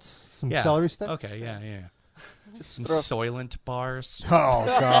 carrots, some Yeah. celery sticks. Okay, yeah. Just some throw- Soylent bars. Oh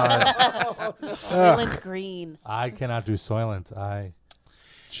God. Soylent Green. I cannot do Soylent. I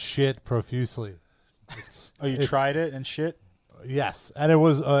shit profusely. You tried it and shit? Yes, and it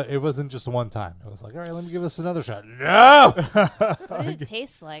wasn't just one time. It was like, all right, let me give this another shot. No. What did it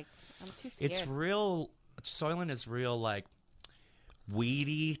taste like? I'm too scared. It's real. Soylent is real,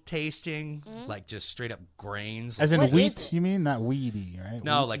 weedy tasting, like just straight up grains. As in What is wheat, it? you mean? Not weedy, right?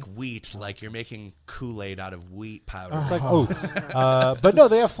 No, Wheat? like wheat, like you're making Kool-Aid out of wheat powder. It's like oats. But no,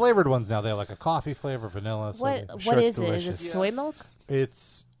 they have flavored ones now. They have like a coffee flavor, vanilla. So I'm what sure is it's it? Is delicious. it soy milk?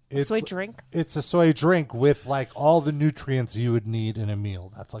 It's Soy drink? It's a soy drink with like all the nutrients you would need in a meal.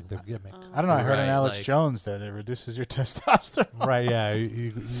 That's like their gimmick. I don't know. I heard on Right, Alex like- Jones that it reduces your testosterone. Right?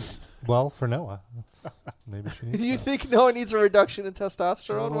 Yeah. Well, for Noah, maybe she needs. You that. think Noah needs a reduction in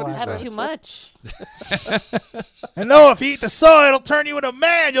testosterone? What are you I have trying too to say? much. And no, if you eat the soy, it'll turn you into a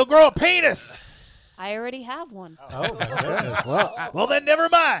man. You'll grow a penis. I already have one. Oh my goodness! Well, then never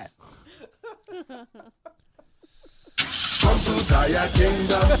mind. Come to Taya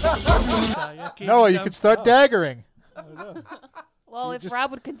Kingdom. Noah, you could start daggering. Well, if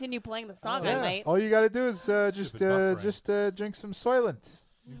Rob would continue playing the song, I might. All you got to do is just buffering. drink some Soylent.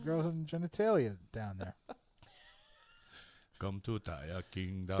 You grow some genitalia down there. Come to Taya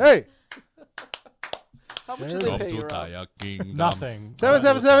Kingdom. Hey, How much do they Come pay to you, Rob? Taya Kingdom. Nothing.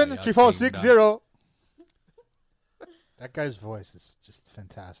 777-3460. That guy's voice is just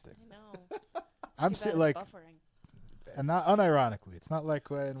fantastic. No. I'm Too bad like, it's buffering. and not unironically, it's not like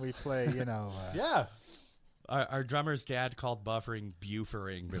when we play, Yeah. Our drummer's dad called buffering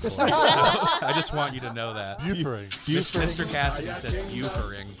bufering before. I just want you to know that. Bufering. Mr. Cassidy said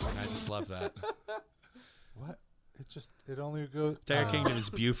bufering, and I just love that. What? It only goes. Tire Kingdom is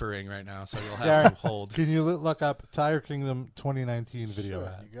bufering right now, so you'll Darren, have to hold. Can you look up Tire Kingdom 2019 video Sure,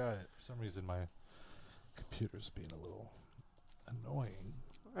 ad? you got it. For some reason, my computer's being a little annoying.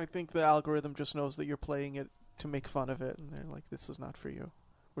 I think the algorithm just knows that you're playing it to make fun of it, and they're like, "This is not for you.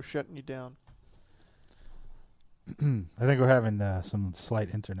 We're shutting you down." I think we're having some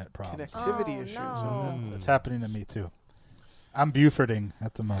slight internet problems. Connectivity Oh, issues. no. It's happening to me too. I'm Bufording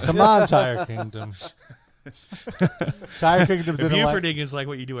at the moment. Come on, Tire Kingdom. Tire Kingdom didn't like. Bufording is like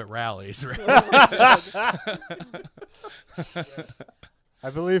what you do at rallies, right? I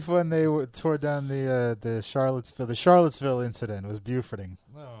believe when they tore down the Charlottesville incident was Bufording.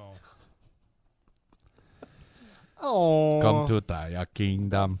 No. Oh. Come to Taya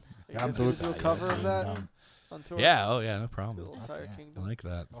Kingdom. You guys gonna do a cover of that on tour? Yeah, oh yeah, no Do a problem. little Tire Okay. I Kingdom. like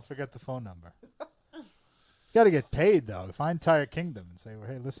that. Don't forget the phone number. You got to get paid though. Find Tire Kingdom and say, well,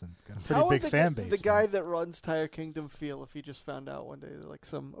 "Hey, listen, got a pretty How big would fan base." The guy that runs Tire Kingdom feel if he just found out one day that like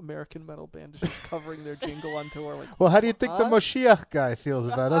some American metal band is just covering their jingle on tour? Like, Well, how do you think the what? Moshiach guy feels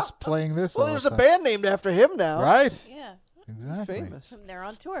about us playing this? Well, all there's the a time? band named after him now. right? Yeah. He's Exactly. famous. And they're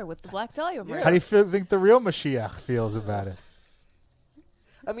on tour with the Black Dahlia merch. How do you think the real Mashiach feels about it?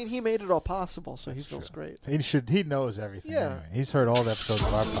 I mean, he made it all possible, so he feels great. He knows everything. Yeah. Anyway. He's heard all the episodes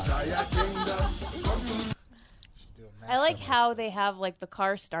of our podcast. I like how they have like the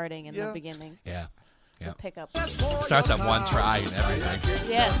car starting in the beginning. Yeah. Yeah. The pickup. Starts at one try and everything.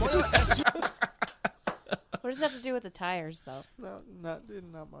 Yeah. What does it have to do with the tires, though? No,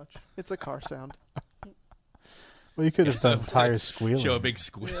 not much. It's a car sound. Well, you could have done tires squealing. Show a big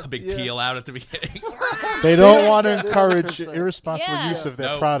peel out at the beginning. They don't want to encourage irresponsible use of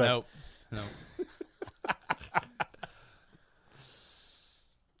their product. No.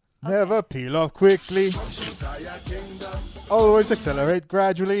 Never peel off quickly. Always accelerate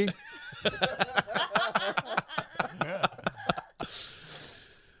gradually.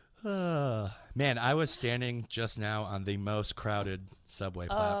 Man, I was standing just now on the most crowded subway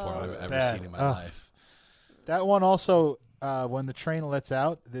platform I've ever Bad. seen in my life. That one also, when the train lets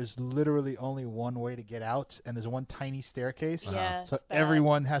out, there's literally only one way to get out, and there's one tiny staircase. Yeah, so it's bad.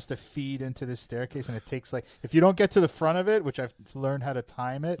 everyone has to feed into this staircase, and it takes if you don't get to the front of it, which I've learned how to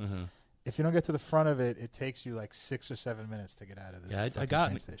time it, if you don't get to the front of it, it takes you like 6 or 7 minutes to get out of this. Yeah, I fucking got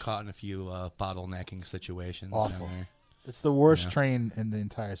train station. caught in a few bottlenecking situations. Awful. down there. It's the worst train in the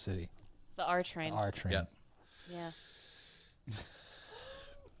entire city. The R train. R train. Yep. Yeah.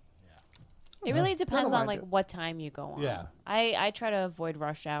 It really depends on like what time you go on. Yeah. I try to avoid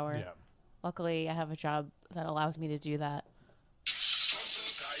rush hour. Yeah. Luckily, I have a job that allows me to do that.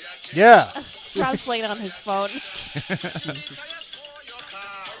 Yeah. Rob's playing on his phone.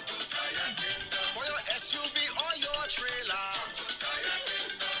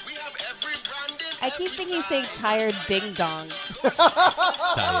 I keep thinking he's saying tired ding dong.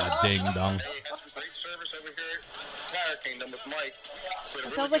 Tired ding dong. Great service over here at Tire Kingdom with Mike.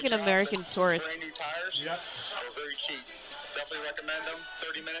 It sounds like an American tourist. Brand new tires. Yep. They're very cheap. Definitely recommend them.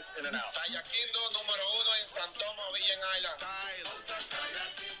 30 minutes in and out. Tire Kingdom número 1 en San Tomas, Villa en Island.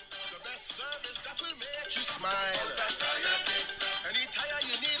 The best service that will make you smile. Any tire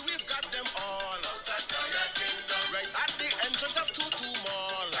you need, we've got them all. Right at the entrance of Tutu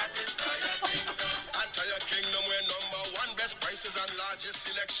Mall. At Tire Kingdom, we're number 1, best prices and largest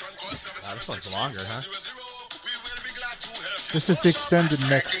selection. This one's longer, huh? This is the extended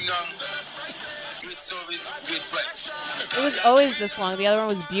mix. It was always this long. The other one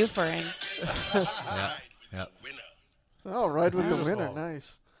was Bufering. Yeah. Oh, ride with the winner.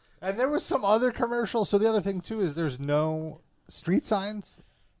 Nice. And there was some other commercial. So the other thing too is there's no street signs.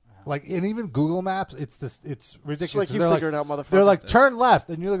 Like, and even Google Maps, it's ridiculous. It's like you they're figured it out, motherfucker. They're like, turn left,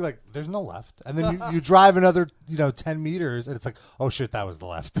 and you look like there's no left, and then you drive another 10 meters, and it's like, oh shit, that was the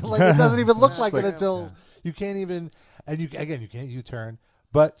left. Like, it doesn't even look like it until you can't even, and you can't U-turn.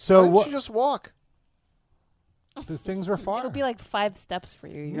 But so Why don't what? you just walk? The things were far. It'll be like 5 steps for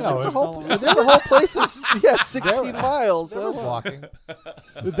you. You're No, like, it's so long. The whole place is 16 miles. There was walking.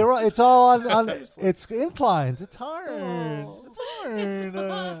 It's all on it's inclines. It's hard. It's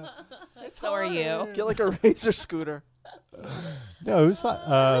hard. So are you. Get like a razor scooter. No, it was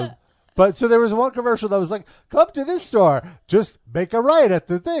fine. But so there was one commercial that was like, come to this store, just make a right at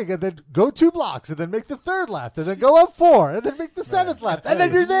the thing, and then go 2 blocks, and then make the 3rd left, and then go up 4, and then make the 7th left, and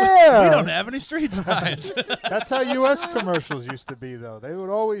then you're there. We don't have any street signs. That's how U.S. commercials used to be, though. They would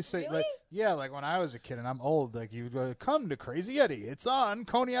always say, like when I was a kid, and I'm old, like, you'd go, come to Crazy Eddie. It's on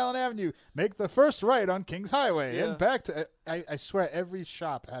Coney Island Avenue. Make the first right on Kings Highway. And back to, I swear, every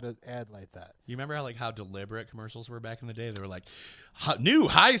shop had an ad like that. You remember how deliberate commercials were back in the day? They were like, new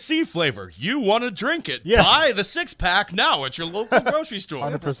high C flavor. You want to drink it. Yeah. Buy the 6-pack now at your local grocery store.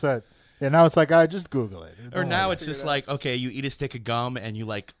 100%. Yeah, now it's like, just Google it. Or now it's just like, okay, you eat a stick of gum and you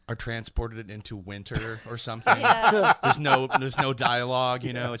like are transported into winter or something. Yeah. There's no dialogue,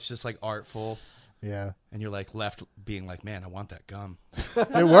 it's just like artful. Yeah. And you're like left being like, man, I want that gum.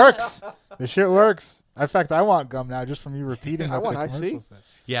 It works. The shit works. In fact, I want gum now just from you repeating what want the High C. commercial said.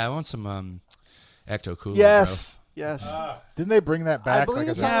 Yeah, I want some Ecto Cooler. Yes. Yes. Didn't they bring that back? believe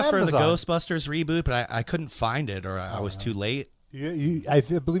Like it's a, on Yeah, for the Amazon. Ghostbusters reboot, but I couldn't find it or I was too late. I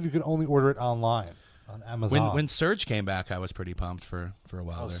believe you can only order it online on Amazon. When Surge came back, I was pretty pumped for a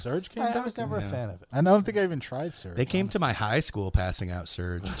while there. Surge came I back? was never a fan of it. I don't think I even tried Surge. They came to my high school passing out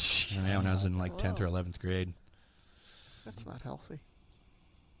Surge when I was in like 10th or 11th grade. That's not healthy.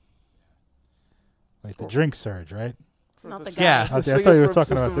 Wait, the drink Surge, right? Not the this- guy. Yeah. I The thought you singer were from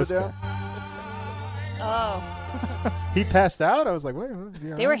talking System about of this a guy. Down? Oh. He passed out. I was like, wait. Was he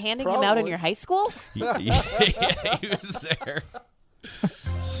They were handing him out in your high school? Yeah, he was there,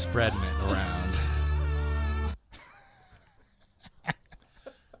 spreading it around.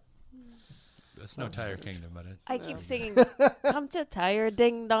 That's no Tire Kingdom, but I keep singing, "Come to Tire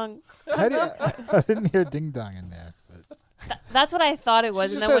Ding Dong." I didn't hear ding dong in there. That's what I thought it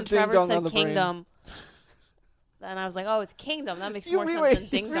was, She and just then when has ding Trevor dong on said the brain. Kingdom, then I was like, "Oh, it's Kingdom. That makes You more really- sense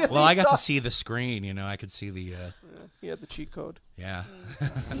than Ding Dong." well, I got to see the screen. You know, I could see the. He had the cheat code. Yeah.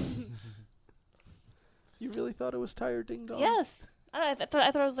 You really thought it was Tire Ding Dong? Yes, I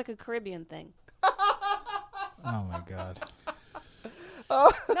thought it was like a Caribbean thing. Oh my God. No,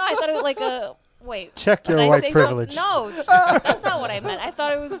 I thought it was like a wait. Check your did I white say privilege. No, that's not what I meant. I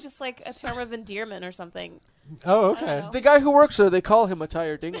thought it was just like a term of endearment or something. Oh, okay. The guy who works there, they call him a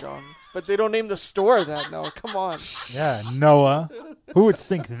Tire Ding Dong, but they don't name the store that. No, come on. Yeah, Noah. Who would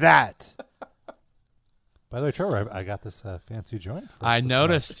think that? By the way, Trevor, I got this fancy joint. For us I to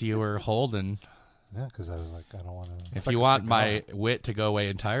noticed you were holding. smoke. Yeah, because I was like, I don't want to. If you want my wit to go away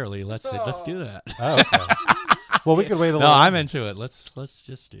entirely, let's do that. Oh, okay. Well, we could wait a little. No, I'm into it. Let's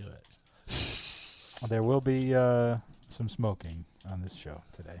just do it. There will be some smoking on this show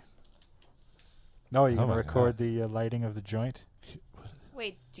today. No, you're Oh going to my record the lighting of the joint?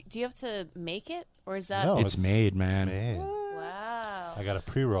 Wait, do you have to make it, or is that? No, It's made, man. made. Wow. I got a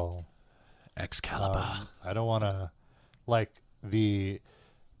pre-roll. Excalibur. I don't want to, like the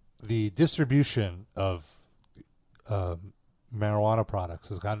distribution of marijuana products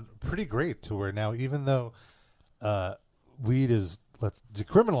has gotten pretty great to where now, even though weed is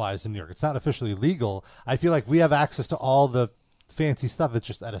decriminalized in New York, it's not officially legal. I feel like we have access to all the fancy stuff. It's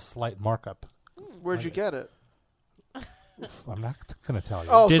just at a slight markup. Where'd you get it? I'm not going to tell you.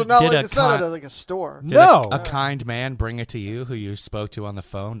 Oh, so Did not a like it's not con- at like a store. Did No. a kind man bring it to you who you spoke to on the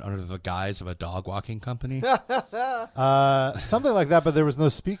phone under the guise of a dog walking company? Something like that, but there was no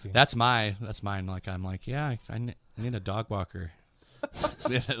speaking. That's mine. Like, I'm like, yeah, I need a dog walker.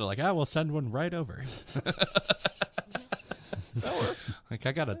 They're like, we'll send one right over. That works. Like,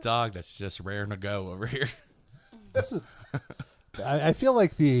 I got a dog that's just raring to go over here. I feel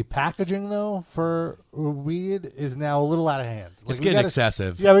like the packaging, though, for weed is now a little out of hand. Like, It's we getting gotta-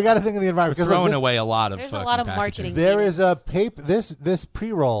 excessive. Yeah, we got to think of the environment. We're 'cause, like, throwing this- away a lot of There's a fucking lot of packaging. marketing. There is a paper. This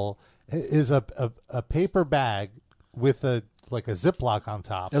pre-roll is a paper bag with a Ziploc on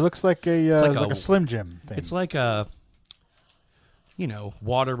top. It looks like a like like a- a Slim Jim thing. It's like a,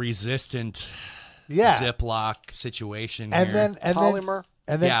 water resistant Yeah, Ziploc situation and here. then Polymer.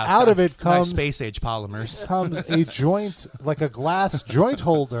 out of it nice comes space age polymers. comes a joint, like a glass joint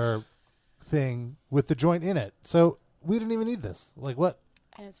holder thing with the joint in it. So we didn't even need this. Like what?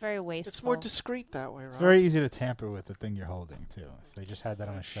 And it's very wasteful. It's more discreet that way, right? It's very easy to tamper with the thing you're holding, too. If they just had that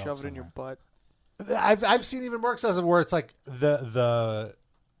on a shelf Shove it in your somewhere. butt. I've seen even more excessive where it's like the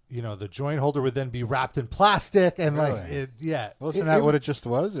joint holder would then be wrapped in plastic and like Really? it, yeah. Wasn't that what it just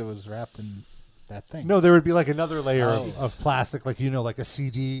was? It was wrapped in that thing. No, there would be like another layer Oh. of plastic, like like a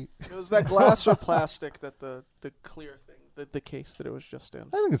CD. It was that glass or plastic that the clear thing, the case that it was just in.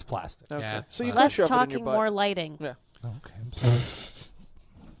 I think it's plastic. Okay. Yeah. So you Less could shove it in talking, your butt. more lighting. Yeah. Okay, I'm sorry.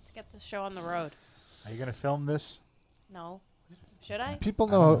 Let's get this show on the road. Are you going to film this? No, should I? People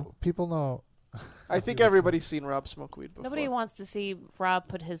know. People know. I think everybody's seen Rob smoke weed before. Nobody wants to see Rob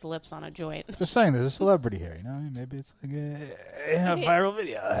put his lips on a joint. Just saying, there's a celebrity here. You know, maybe it's like a viral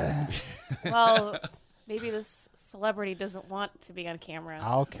video. Well, maybe this celebrity doesn't want to be on camera.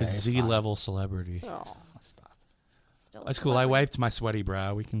 Okay. Z level celebrity. Oh. Still a That's cool. I celebrity. wiped my sweaty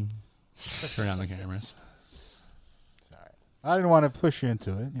brow. We can turn on the cameras. Sorry. I didn't want to push you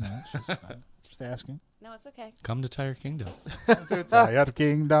into it. You know, just asking. No, it's okay. Come to Tire Kingdom. Tire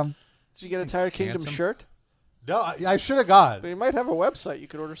Kingdom. Did you get a Tire Kingdom handsome. shirt? No, I should have gone. They might have a website. You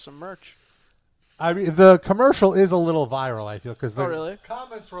could order some merch. I mean, the commercial is a little viral. I feel because the Oh, really?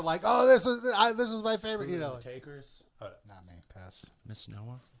 comments were like, "Oh, this was my favorite." You know, like, Takers. Not me. Pass. Miss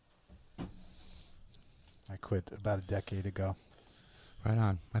Noah. I quit about a decade ago. Right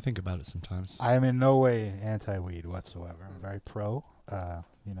on. I think about it sometimes. I am in no way anti-weed whatsoever. I'm very pro.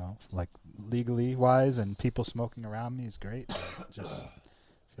 Like legally wise, and people smoking around me is great. But just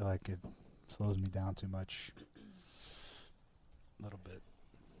feel like it slows me down too much. A little bit.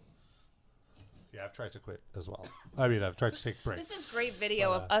 yeah, I've tried to quit as well. I mean, I've tried to take breaks. This is great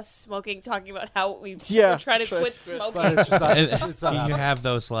video of us smoking, talking about how we Yeah, try to try quit to quit. smoking. But it's just not. And It's not you happening. have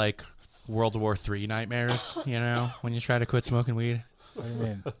those like World War III nightmares, when you try to quit smoking weed. What do you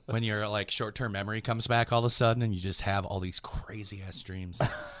mean? When your like short-term memory comes back all of a sudden, and you just have all these crazy ass dreams.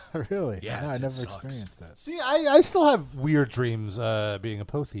 Really? Yeah, No, I it never sucks. experienced that. See, I still have weird dreams being a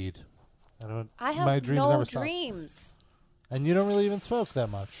potheed. I don't. I have my dreams no never stop. dreams. And you don't really even smoke that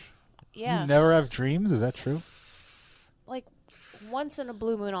much. Yeah. You never have dreams? Is that true? Like once in a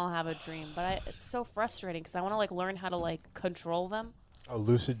blue moon, I'll have a dream, but it's so frustrating because I want to like learn how to like control them. Oh,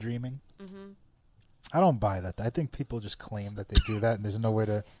 lucid dreaming. Mm-hmm. I don't buy that. I think people just claim that they do that, and there's no way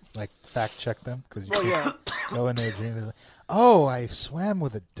to like fact check them because you can't go in their dream. Like, oh, I swam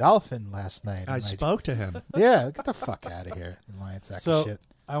with a dolphin last night. I spoke to him. Yeah, get the fuck out of here, you lying sack of shit.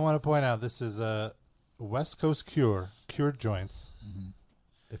 I want to point out this is a West Coast Cured Joints. Mm-hmm.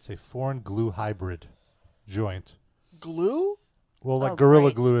 It's a foreign glue hybrid joint. Glue? Well, like Oh,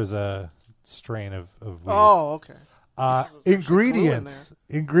 Gorilla great. Glue is a strain of weed. Oh, okay. Ingredients.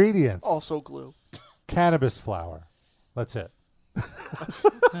 Ingredients. Also glue. Cannabis flower. That's it.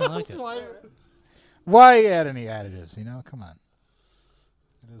 I like it. Why add any additives? You know, come on.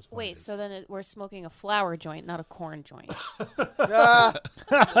 It is what it Wait, is. so then we're smoking a flower joint, not a corn joint. At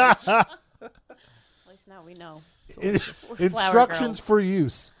least now we know. We're flower Instructions girls. for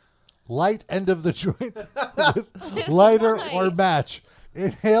use. Light end of the joint with lighter or Nice. match.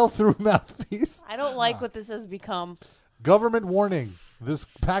 Inhale through mouthpiece. I don't like what this has become. Government warning. This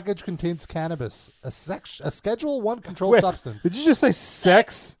package contains cannabis. A Schedule 1 controlled Wait, substance. Did you just say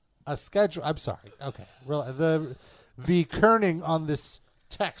sex? A schedule. I'm sorry. Okay. The kerning on this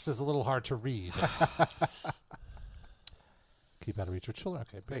text is a little hard to read. Keep out of reach of children.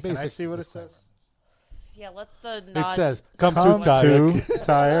 Okay. Wait, can I basic see what it disclaimer. says? Yeah, let the It nod. says, come to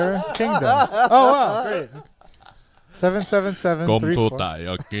Tire Kingdom. Oh, wow. Great. 77734.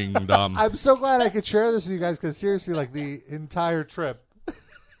 Taya Kingdom. I'm so glad I could share this with you guys because seriously, like the entire trip,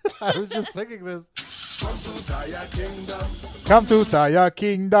 I was just singing this. Come to Taya Kingdom. Come to Taya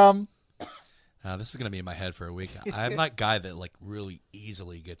Kingdom. This is gonna be in my head for a week. I'm that guy that like really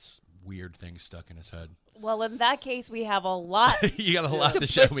easily gets weird things stuck in his head. Well, in that case, we have a lot. You got a lot to push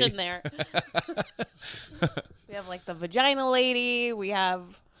show me. in there. We have like the vagina lady. We have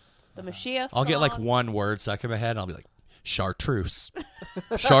the Mashiach. I'll get like song. one word stuck in my head, and I'll be like, chartreuse,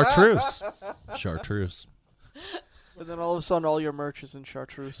 chartreuse, chartreuse. And then all of a sudden, all your merch is in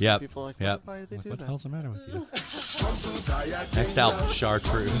chartreuse. Yeah. And people are like, Yep. why did they do What the that? hell's the matter with you? Come to Taya Next Kingdom. album,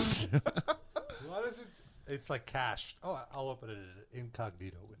 chartreuse. What is it? It's like cached. Oh, I'll open it in an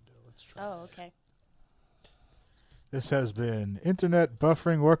incognito window. Let's try. Oh, okay. This has been Internet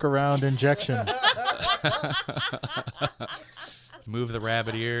Buffering Workaround Injection. Move the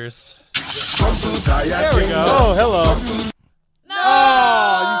rabbit ears. Come to Taya Kingdom. Oh, hello.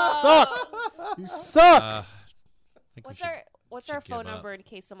 Oh, you suck. You suck. What's our should give phone up. number in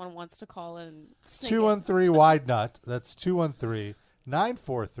case someone wants to call in? It's 213 wide nut. That's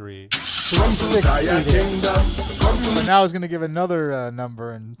 213-943-3688. But now I was going to give another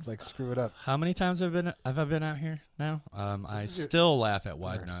number and like screw it up. How many times have I been out here now? I still laugh at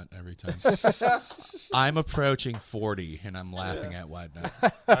Wide Nut every time. I'm approaching 40 and I'm laughing at Wide Nut.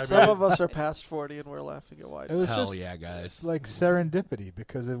 Some of us are past 40 and we're laughing at wide. It was Hell just yeah, guys. like serendipity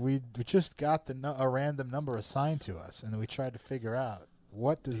because we just got a random number assigned to us and we tried to figure out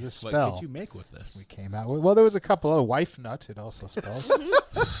what does this What spell. could you make with this? We came out with, well, there was a couple of wife nut. It also spells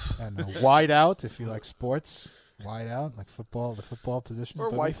and wide out if you like sports. Wide out like football, the football position. Or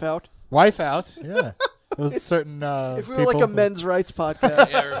But wife out. Wife out. Yeah. There's certain. If we were like a people- men's rights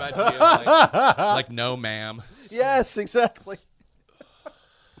podcast. Yeah, it reminds me of like no ma'am. Yes, exactly.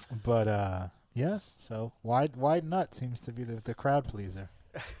 But yeah. So wide nut seems to be the crowd pleaser.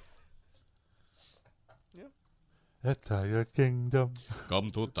 Taya Kingdom. Come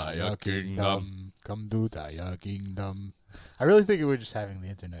to Taya Kingdom. Come to Taya Kingdom. I really think we're just having the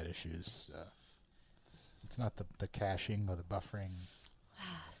internet issues. It's not the caching or the buffering.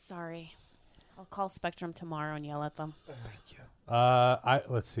 Sorry. I'll call Spectrum tomorrow and yell at them.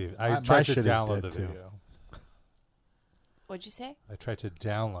 Let's see. My I tried to shit is download the dead, too. video. What'd you say? I tried to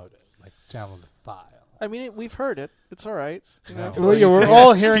download it, like download the file. I mean, we've heard it. It's all right. You know, No. Well, yeah, we're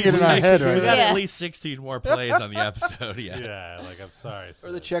all hearing it in our head We right got now. at least 16 more plays on the episode. Yeah. Yeah, like I'm sorry.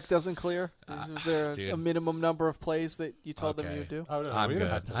 Or the check doesn't clear. Is there dude. a minimum number of plays that you told them Okay. you do? Oh, no, I'm we don't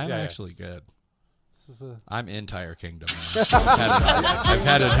good. have to. I'm Yeah, yeah. actually good. This is a I'm in Tire Kingdom now. I've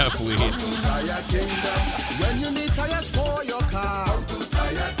had enough weed. Taya Kingdom. When you need tires for your car, come to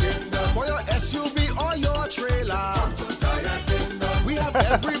Taya Kingdom. For your SUV or your trailer, come to Taya Kingdom. We have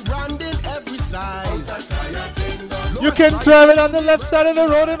every brand in every size. Taya Kingdom. You can drive it on the left side of the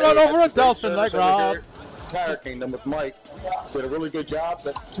road and run over a dolphin like Rob. Tire Kingdom with Mike. Did a really good job.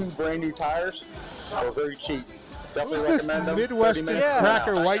 Got 2 brand new tires. They were very cheap. Definitely Who's this recommend them. 30 Midwestern minutes in and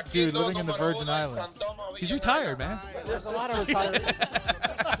cracker out. white dude living in the Virgin Islands? He's retired, man. There's a lot of retired.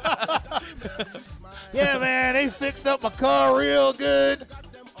 Yeah, man, they fixed up my car real good.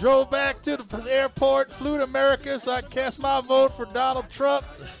 Drove back to the airport, flew to America, so I cast my vote for Donald Trump.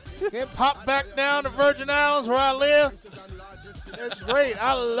 Then popped back down to Virgin Islands where I live. It's great.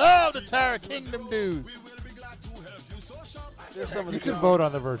 I love the Tire Kingdom dude. There's some of You the can good vote ones.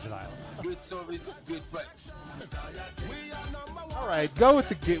 on the Virgin Islands. Good service, good price. All right, go with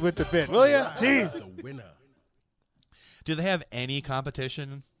the bit, will you? Jeez. Do they have any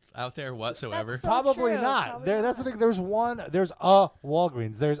competition out there whatsoever? That's so Probably true. not. Probably That's the thing. There's a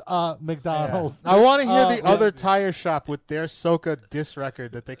Walgreens. There's a McDonald's. I want to hear the yeah. other tire shop with their Soca diss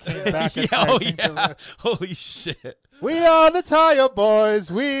record that they came back and Oh yeah! Holy shit! We are the Tire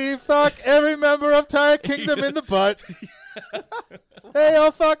Boys. We fuck every member of Tire Kingdom in the butt. They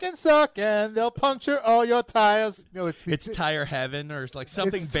all fucking suck and they'll puncture all your tires. No, It's tire heaven or like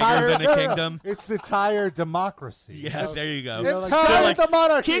something it's bigger tire- than a kingdom. It's the tire democracy. Yeah, there you go. You know, like, Tire they're like, the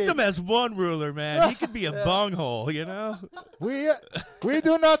monarchy. Kingdom has one ruler, man. He could be a bunghole, you know. We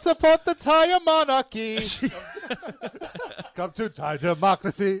do not support the tire monarchy. Come to tire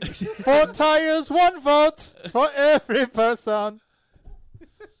democracy. 4 tires, 1 vote for every person.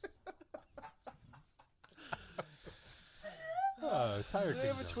 Tire Do they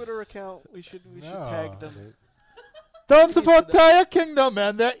have a Kingdom. Twitter account? We should No. tag them. Don't support Tire Kingdom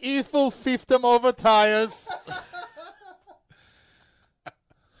and their evil fiefdom over tires.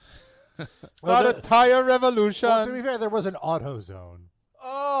 Start a tire revolution. Well, to be fair, there was an AutoZone.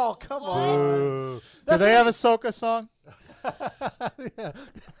 Oh, come on. Boo. Do they have a Soca song?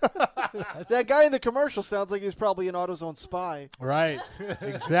 That guy in the commercial sounds like he's probably an AutoZone spy. Right. They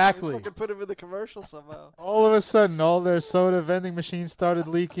Exactly. fucking put him in the commercial somehow. All of a sudden, all their soda vending machines started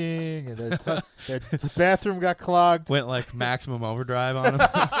leaking, and their bathroom got clogged. Went like maximum overdrive on him.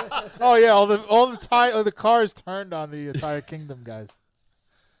 Oh yeah, all the cars turned on the Tire Kingdom guys.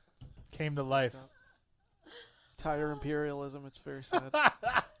 Came to life. Tire imperialism. It's very sad.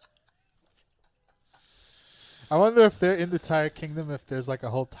 I wonder if they're in the Tire Kingdom, if there's like a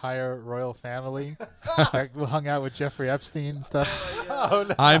whole Tire royal family that hung out with Jeffrey Epstein and stuff. Oh,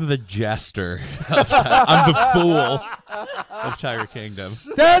 no. I'm the jester. I'm the fool of Tire Kingdom.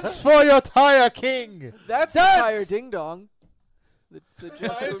 Dance for your Tire King. That's Dance! the Tire Ding Dong. The Tire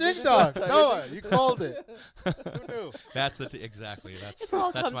Jester Ding Dong. Tire Noah, Ding- you called it. Who knew? That's exactly. It's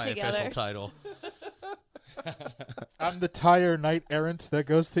all That's come my together. official title. I'm the Tire Knight Errant that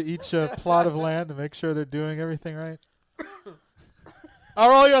goes to each plot of land to make sure they're doing everything right.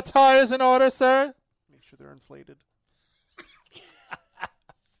 Are all your tires in order, sir? Make sure they're inflated.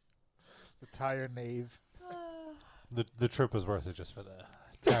 The Tire Knave. The trip was worth it just for the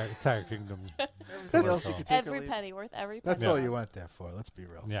Tire Kingdom. Everything else you could take or Every leave. penny worth every penny. That's all you went there for. Let's be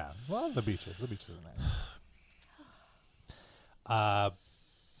real. Yeah. Well, the beaches. The beaches are nice.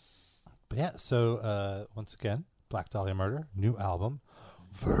 But yeah, so once again, Black Dahlia Murder, new album,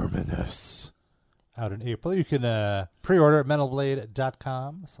 Verminous, out in April. You can pre-order at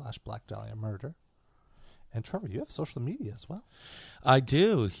metalblade.com/Black Dahlia Murder. And Trevor, you have social media as well. I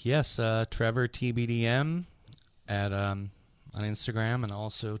do. Yes, Trevor TBDM at on Instagram and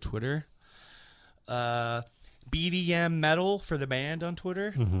also Twitter. BDM Metal for the band on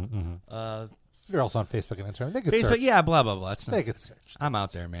Twitter. You're also on Facebook and Instagram. They could Facebook, search. yeah, blah blah blah. They could search. I'm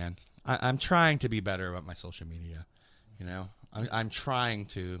out there, man. I'm trying to be better about my social media. You know, I'm trying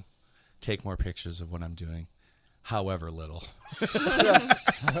to take more pictures of what I'm doing, however little.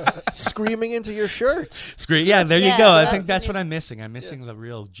 Screaming into your shirts. Yeah, there you Yeah, go. I that's think that's the what I'm missing. I'm missing the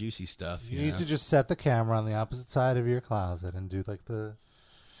real juicy stuff. You You need know? to just set the camera on the opposite side of your closet and do like the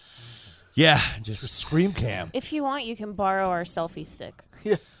just scream cam. If you want, you can borrow our selfie stick.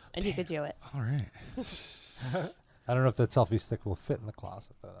 Yeah. And you could do it. all right. I don't know if that selfie stick will fit in the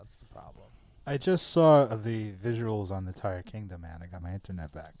closet, though. That's the problem. I just saw the visuals on the Tire Kingdom, man. I got my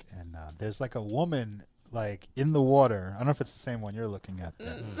internet back, and there's like a woman like in the water. I don't know if it's the same one you're looking at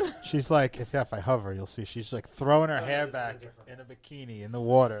there. She's like, if I hover, you'll see she's like throwing her hair back in a bikini in the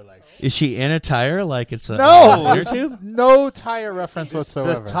water. Like, Is she in a tire? Like it's a no, YouTube? no Tire reference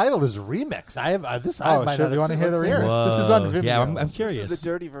whatsoever. The title is remix. I have this. Oh, I might sure. not Do you have want to seen hear the what's there. remix? This is on Whoa. Vimeo. Yeah, I'm This curious. is the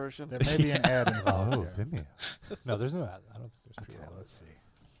dirty version. There may be an ad involved. Oh, here. Vimeo. No, there's no ad. I don't think there's. Okay, let's see.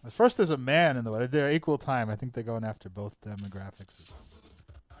 First, there's a man in the water. They're equal time. I think they're going after both demographics.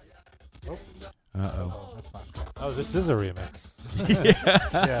 Uh-oh. That's not good. Oh, this is a remix.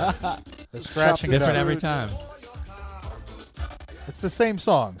 Yeah, they're scratching it Different up. every time. It's the same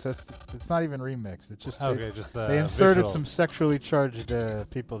song, so it's not even remixed. It's just Okay, just the they inserted visuals. some sexually charged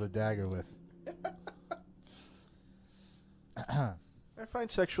people to dagger with. I find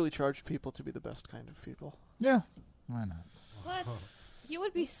sexually charged people to be the best kind of people. Yeah, why not? What? You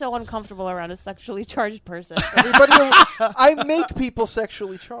would be so uncomfortable around a sexually charged person. Everybody, I make people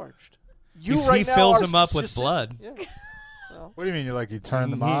sexually charged. You He right now fills are them up with just- blood. Yeah. Well, What do you mean? You turn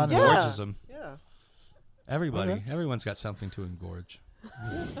them He on? engorges them. yeah. Everybody, Okay. everyone's got something to engorge.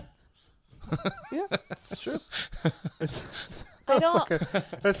 Yeah, it's true. I don't.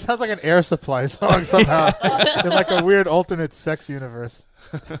 It sounds like an Air Supply song somehow, in like a weird alternate sex universe.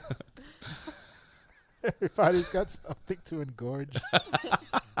 Everybody's got something to engorge.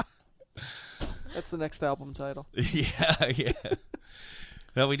 That's the next album title. Yeah.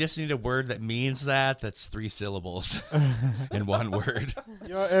 No, we just need a word that means that. That's 3 syllables in one word.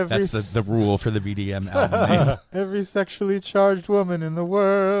 That's the rule for the BDM album name. Every sexually charged woman in the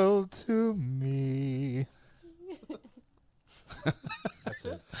world to me. That's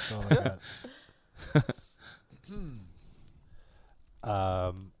it. That's all I got.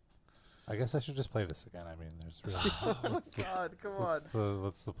 I guess I should just play this again. I mean, there's really. Oh, God, come on.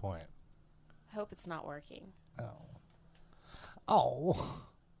 What's the point? I hope it's not working. Oh.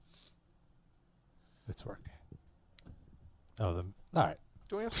 It's working. All right.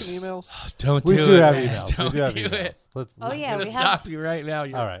 Do we have some emails? Don't We do do it, have man. emails. Don't We do have do emails. it. Let's, Oh, yeah, I'm we gonna have. stop you right now. All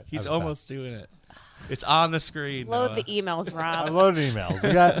right, He's I was almost doing it. It's on the screen. Load Noah. the emails, I Rob. load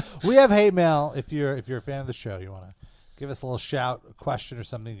emails. We have hate mail. If you're a fan of the show, you want to give us a little shout, a question, or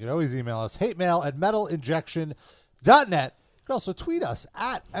something, you can always email us hatemail@metalinjection.net. You can also tweet us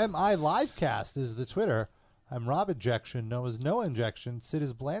at MILivecast is the Twitter. I'm Rob Injection. Noah's Noah Injection. Sid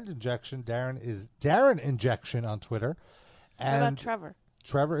is Bland Injection. Darren is Darren Injection on Twitter. What And about Trevor?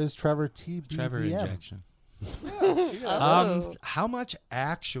 Trevor is Trevor TBDM. Trevor Injection. Oh. How much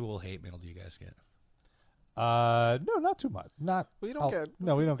actual hate mail do you guys get? No, not too much. Not We don't get.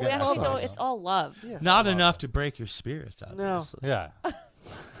 No, we don't We get. actually actual don't. mail. It's all love. Yeah. Not enough to break your spirits, No. obviously. Yeah.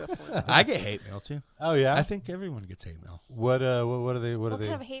 Definitely. I get hate mail too. Oh yeah. I think everyone gets hate mail. What are they? What are What they?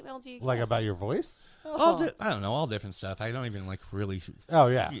 kind of hate mail do you get? Like about your voice? I don't know, all different stuff. I don't even really. Oh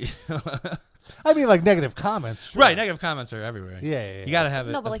yeah. I mean, like negative comments. Sure. Right, negative comments are everywhere. Yeah. You got to have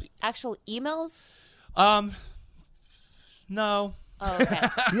it. No, but like actual emails? No. Oh, okay.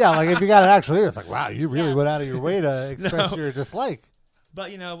 Yeah, like if you got it actually, it's like wow, you really went out of your way to express your dislike.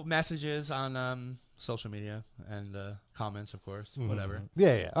 But messages on social media and comments, of course, whatever.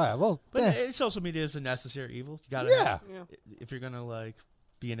 Yeah. All right. Well, But social media is a necessary evil. You got to. Yeah. If you're gonna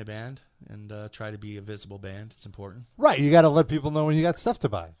be in a band and try to be a visible band, it's important. Right. You got to let people know when you got stuff to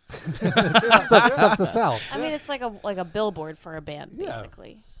buy, stuff to sell. I mean, it's like a billboard for a band, Yeah.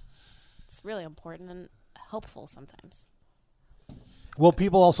 basically. It's really important and helpful sometimes. Well,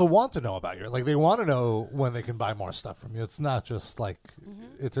 people also want to know about they want to know when they can buy more stuff from you. It's not just like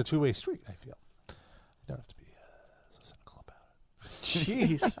it's a two-way street. I feel you don't have to be so cynical about it.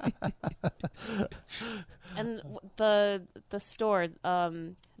 Jeez. And the store,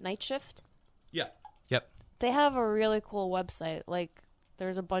 Night Shift, Yeah. Yep. they have a really cool website. Like,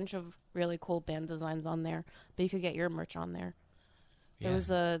 there's a bunch of really cool band designs on there, but you could get your merch on there. There was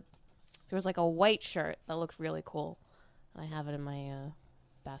like a white shirt that looked really cool. I have it in my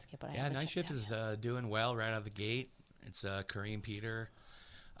basket, but I haven't Night checked Shift out is yet. doing well right out of the gate. It's Kareem Peter,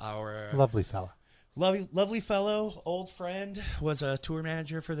 our Lovely fella. lovely fellow, old friend, was a tour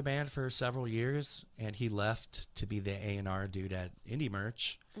manager for the band for several years, and he left to be the A&R dude at Indie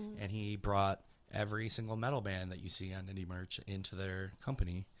Merch, and he brought every single metal band that you see on Indie Merch into their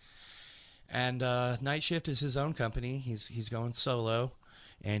company. And Night Shift is his own company. He's going solo.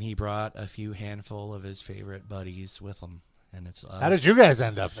 And he brought a few handful of his favorite buddies with him, and it's us. How did you guys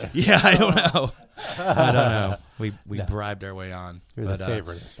end up there? Yeah, I don't know. I don't know. We bribed our way on. You're the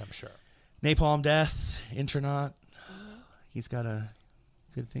favoritist, I'm sure. Napalm Death, Intronaut. He's got a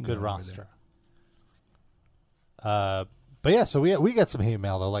good thing. Good going over roster. But yeah, so we get some hate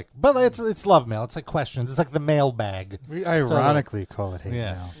mail though, but it's love mail. It's like questions. It's like the mailbag. We ironically call it hate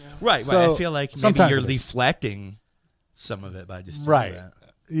Yeah. mail. Right, So, right. I feel like maybe sometimes you're it is. deflecting some of it by just doing Right. that.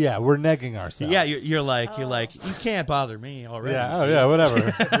 Yeah, we're negging ourselves. Yeah, you're like you can't bother me already. Yeah. so- Oh yeah. Whatever.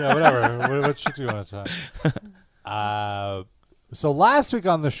 Yeah. Whatever. What shit do you want to try? So last week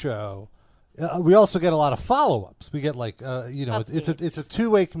on the show, we also get a lot of follow-ups. We get it's a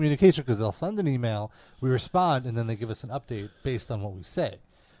two-way communication because they'll send an email, we respond, and then they give us an update based on what we say.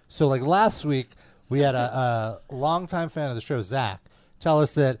 So like last week, we had a longtime fan of the show, Zach, tell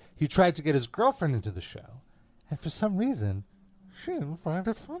us that he tried to get his girlfriend into the show, and for some reason, she didn't find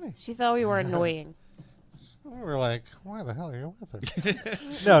it funny. She thought we were annoying. We were like, why the hell are you with her?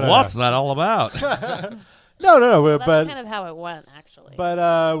 No. What's that all about? No. Well, that's but kind of how it went, actually.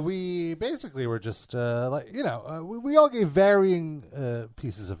 But we basically were just we all gave varying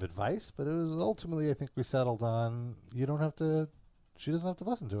pieces of advice, but it was ultimately I think we settled on you don't have to She doesn't have to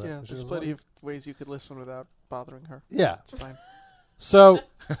listen to it. Yeah, She there's doesn't plenty want- of ways you could listen without bothering her. Yeah. It's fine. So,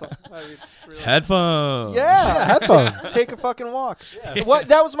 Really. Headphones. Yeah, headphones. Take a fucking walk. What?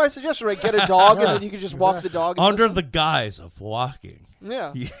 That was my suggestion, right? Get a dog, and then you could just walk the dog. And Under listen. the guise of walking.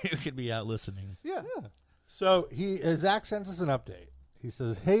 Yeah. You could be out listening. Yeah. So Zach sends us an update. He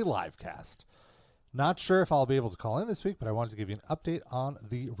says, "Hey, Livecast. Not sure if I'll be able to call in this week, but I wanted to give you an update on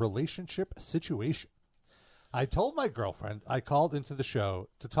the relationship situation. I told my girlfriend I called into the show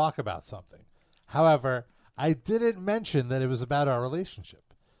to talk about something. However, I didn't mention that it was about our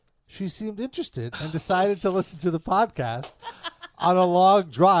relationship. She seemed interested and decided to listen to the podcast on a long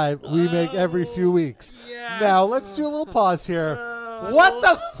drive we make every few weeks. Now, let's do a little pause here. What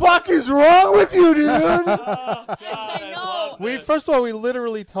the fuck is wrong with you, dude? I know. First of all, we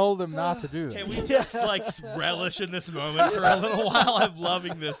literally told him not to do that. Can we just like relish in this moment for a little while? I'm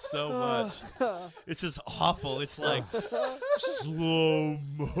loving this so much. It's just awful. It's like slow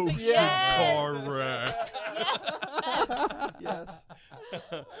motion car wreck. Yes.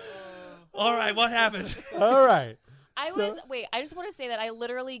 All right, what happened? All right. I just want to say that I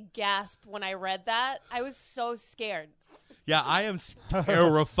literally gasped when I read that. I was so scared. Yeah, I am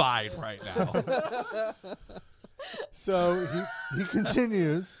terrified right now. So he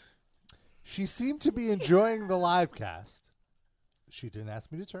continues. She seemed to be enjoying the live cast. She didn't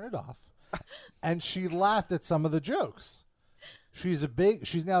ask me to turn it off. And she laughed at some of the jokes. She's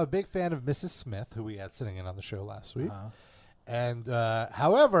now a big fan of Mrs. Smith, who we had sitting in on the show last week. And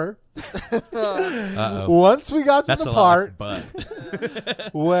however, once we got to the part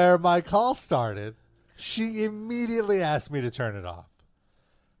where my call started, she immediately asked me to turn it off.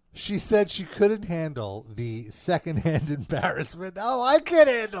 She said she couldn't handle the secondhand embarrassment. Oh, I can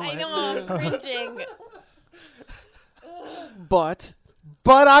handle it. I know, I'm cringing. But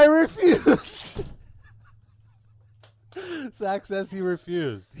I refused. Zach says he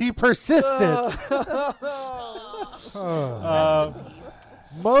refused. He persisted.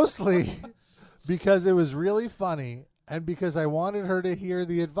 Mostly because it was really funny and because I wanted her to hear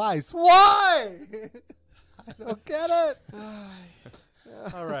the advice. Why? I don't get it.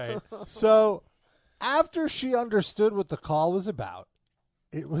 All right. So after she understood what the call was about,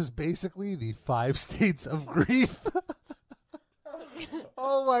 it was basically the 5 states of grief.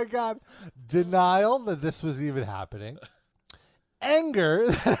 Oh my God. Denial that this was even happening. Anger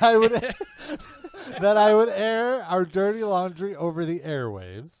that I would air our dirty laundry over the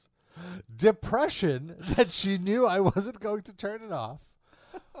airwaves. Depression that she knew I wasn't going to turn it off.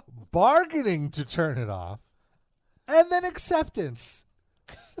 Bargaining to turn it off. And then acceptance.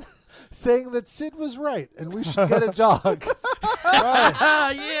 Saying that Sid was right and we should get a dog.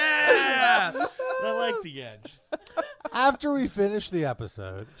 Yeah! I like the edge. After we finished the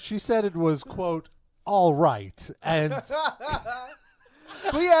episode, she said it was, quote, all right. And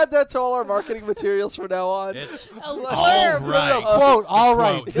we add that to all our marketing materials from now on. It's all right. Quote, all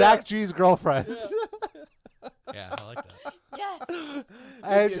right. Quote. Zach G's girlfriend. Yeah, I like that. Yes.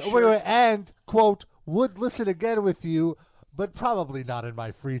 And wait, and quote, would listen again with you, but probably not in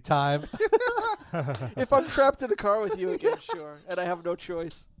my free time. If I'm trapped in a car with you again, sure, and I have no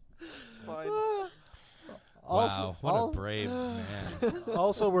choice, fine. Wow, what a brave man.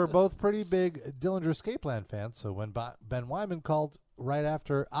 Also, we're both pretty big Dillinger Escape Plan fans, so when Ben Wyman called right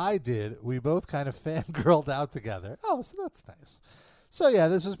after I did, we both kind of fangirled out together. Oh, so that's nice. So, yeah,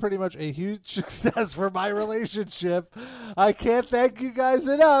 this was pretty much a huge success for my relationship. I can't thank you guys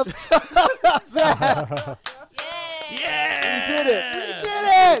enough. Zach. Yay. Yeah! You did it. We did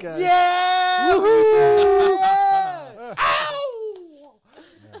it. Okay. Yeah! Woohoo! Yeah! Ow!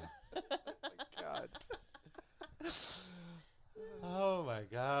 God. Oh, my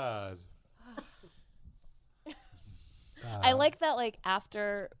God. I like that, like,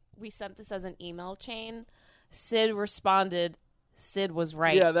 after we sent this as an email chain, Sid responded, Sid was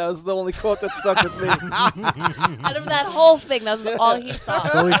right. Yeah, that was the only quote that stuck with me. Out of that whole thing, that was all he saw.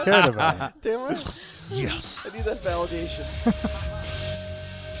 That's all he cared about. Damn right. Yes. I need that validation.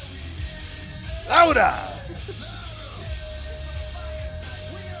 Louder!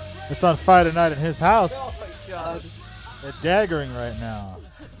 It's on fire tonight in his house. Oh my God. They're daggering right now.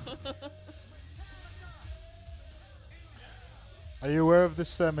 Are you aware of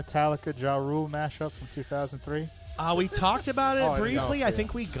this Metallica Ja Rule mashup from 2003? We talked about it Oh, I didn't briefly. know. I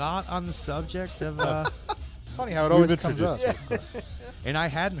think we got on the subject of, It's funny how it always comes up. and I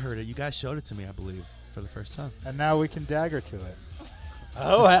hadn't heard it. You guys showed it to me, I believe, for the first time. And now we can dagger to it.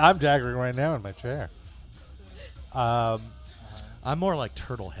 Oh, I'm daggering right now in my chair. I'm more like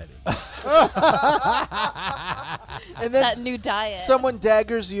turtle-headed. And then That new diet. someone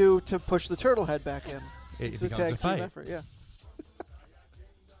daggers you to push the turtle head back in. It It's a becomes tag a fight. team effort, yeah.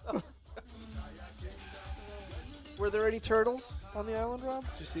 Were there any turtles on the island, Rob?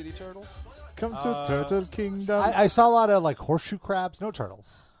 Did you see any turtles? Come to Turtle Kingdom. I saw a lot of like horseshoe crabs. No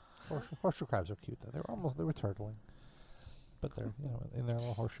turtles. Horseshoe crabs are cute though. They were turtling, but they're in their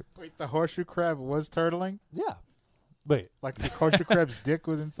little horseshoe. Wait, the horseshoe crab was turtling? Yeah. Wait, like the horseshoe crab's dick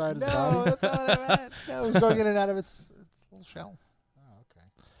was inside his body? No, that's not what I meant. No, it was going in and out of its little shell. Oh, okay.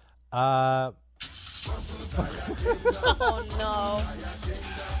 Oh no.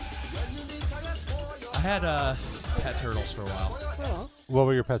 I had pet turtles for a while. What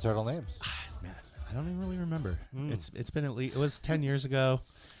were your pet turtle names? Man, I don't even really remember. It's been at least, it was 10 years ago,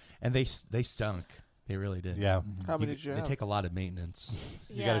 and they stunk. They really did. Yeah. How many did you They have? take a lot of maintenance.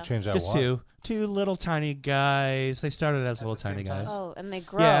 You got to change that. Just water. two little tiny guys. They started as little tiny guys. Oh, and they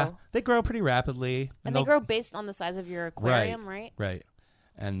grow. Yeah, they grow pretty rapidly, And they grow based on the size of your aquarium, right? Right.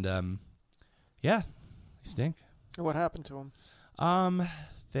 And yeah, they stink. What happened to them?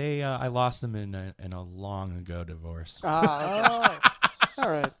 They I lost them in a long ago divorce. Ah, okay.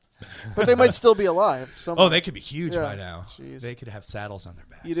 All right. But they might still be alive. Somewhere. Oh, they could be huge by now. Jeez. They could have saddles on their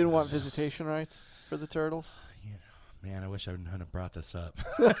backs. You didn't want visitation rights for the turtles? Man, I wish I hadn't have brought this up.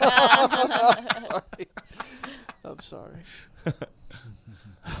 I'm sorry.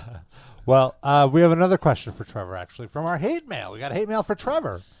 Well, we have another question for Trevor, actually, from our hate mail. We got a hate mail for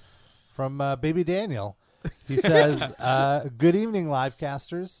Trevor from Baby Daniel. He says, good evening,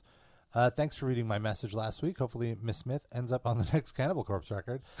 livecasters. Thanks for reading my message last week. Hopefully Miss Smith ends up on the next Cannibal Corpse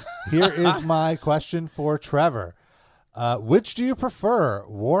record. Here is my question for Trevor. Which do you prefer,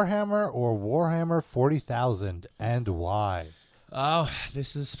 Warhammer or Warhammer 40,000, and why? Oh,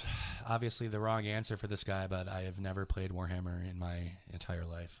 this is obviously the wrong answer for this guy, but I have never played Warhammer in my entire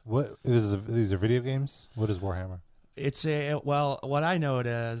life. These are video games? What is Warhammer? It's what I know it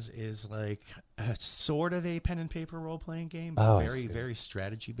as is like a sort of a pen and paper role playing game, but very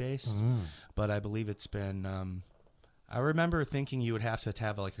strategy based. But I believe it's been. I remember thinking you would have to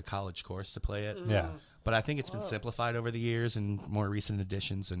have like a college course to play it. Yeah. But I think it's been simplified over the years and more recent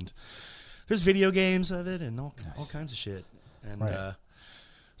editions, and there's video games of it and all kinds of shit. And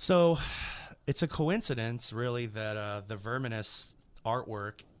so it's a coincidence, really, that the Verminous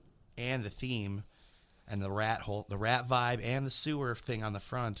artwork and the theme and the rat vibe and the sewer thing on the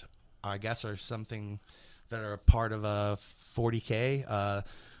front, I guess, are something that are part of a 40K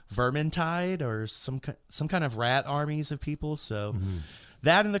Vermintide or some kind of rat armies of people. So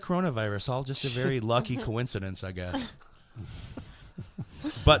that and the coronavirus, all just a very lucky coincidence, I guess.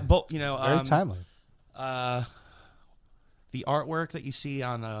 But very timely. The artwork that you see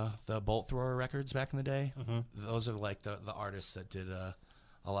on the Bolt Thrower records back in the day, those are like the artists that did a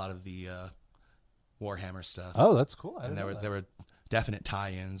lot of the Warhammer stuff. Oh, that's cool. And there were definite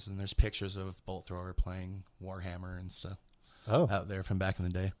tie-ins, and there's pictures of Bolt Thrower playing Warhammer and stuff out there from back in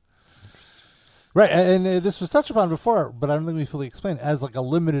the day. Right, and this was touched upon before, but I don't think we fully explained. As like a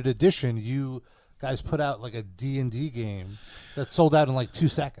limited edition, you guys put out like a D&D game that sold out in like 2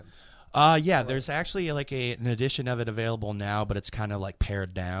 seconds. Yeah, there's actually like an edition of it available now, but it's kind of like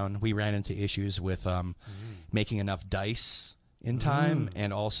pared down. We ran into issues with making enough dice in time,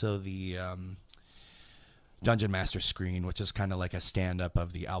 and also the Dungeon Master screen, which is kind of like a stand-up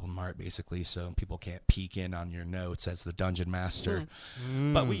of the album art, basically, so people can't peek in on your notes as the Dungeon Master.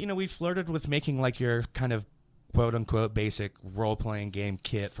 But we flirted with making like your kind of quote-unquote basic role-playing game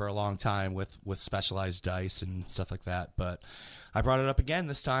kit for a long time with specialized dice and stuff like that. But I brought it up again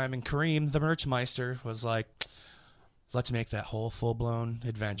this time, and Kareem, the Merchmeister, was like, let's make that whole full-blown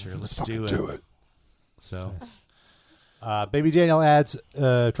adventure. Let's do it. So... Baby Daniel adds,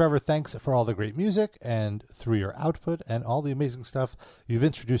 Trevor, thanks for all the great music and through your output and all the amazing stuff you've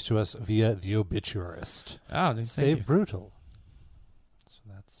introduced to us via The Obituarist. Oh, Stay brutal. So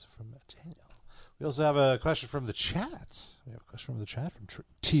that's from Daniel. We also have a question from the chat. We have a question from the chat from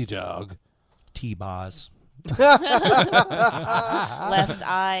T-Dog. T-Boz. Left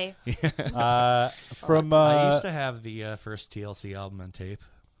eye. From I used to have the first TLC album on tape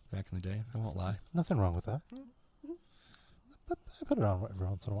back in the day. I won't lie. Nothing wrong with that. I put it on every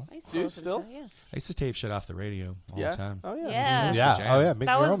once in a while. Do you still? Yeah. I used to tape shit off the radio all the time. Oh, yeah. Yeah. Yeah. Oh, yeah. Make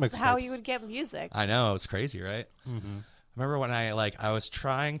That your own was how mixtapes. you would get music. I know, it's crazy, right? I remember when I was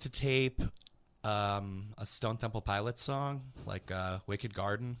trying to tape a Stone Temple Pilots song, like Wicked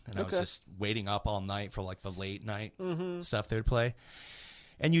Garden, and I was just waiting up all night for like the late night stuff they would play.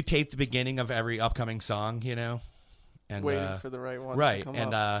 And you tape the beginning of every upcoming song, and waiting for the right one. Right. To come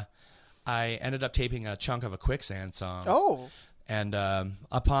And up. I ended up taping a chunk of a Quicksand song. Oh. And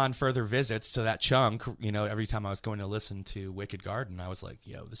upon further visits to that chunk, every time I was going to listen to Wicked Garden, I was like,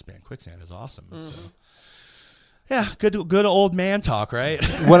 yo, this band Quicksand is awesome. So, yeah, good old man talk, right?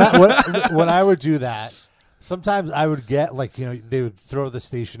 when I would do that, Sometimes I would get like, they would throw the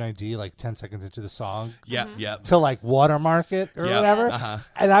station ID like 10 seconds into the song. Yep. To like watermark it or Yep. whatever. Uh-huh.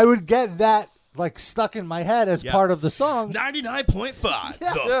 And I would get that like stuck in my head as part of the song. 99.5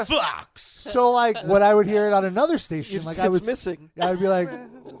 The Fox. So like when I would hear it on another station, like I would missing. I would be like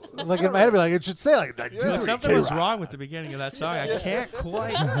in my head, I'd be like, it should say like Something was wrong with the beginning of that song. I can't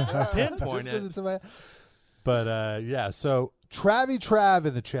quite pinpoint it. But so Travy Trav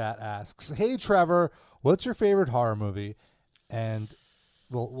in the chat asks, "Hey Trevor, what's your favorite horror movie?" And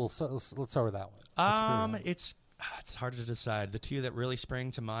let's start with that one. It's hard to decide. The two that really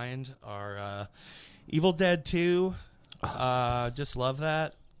spring to mind are Evil Dead 2. Just love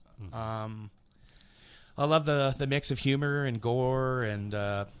that. I love the mix of humor and gore and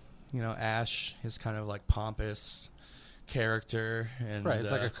Ash, his kind of like pompous character, and Right,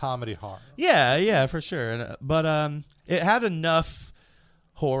 it's like a comedy horror. Yeah, for sure. But it had enough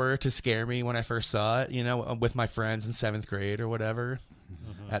horror to scare me when I first saw it. With my friends in 7th grade or whatever,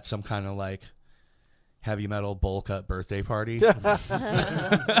 at some kind of like heavy metal bowl cut birthday party.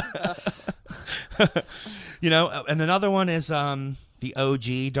 And another one is the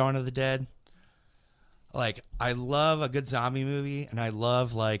OG Dawn of the Dead. Like, I love a good zombie movie, and I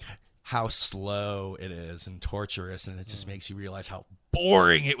love like how slow it is and torturous, and it just makes you realize how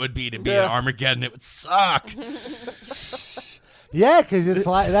boring it would be to be in Armageddon. It would suck. Yeah, because it's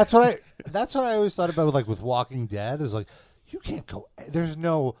like that's what I always thought about with Walking Dead is like you can't go. There's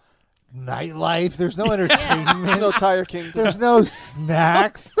no nightlife. There's no entertainment. There's no Tire Kingdom. There's no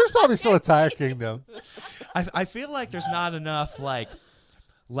snacks. There's probably still a Tire Kingdom. I feel like there's not enough like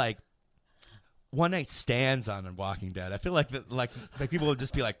one night stands on Walking Dead. I feel like people would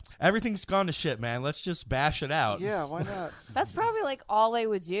just be like, everything's gone to shit, man. Let's just bash it out. Yeah, why not? That's probably like all they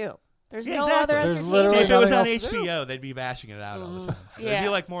would do. There's no exactly. other There's entertainment. literally See, if it was on nothing else to HBO, they'd be bashing it out all the time. Yeah. It'd be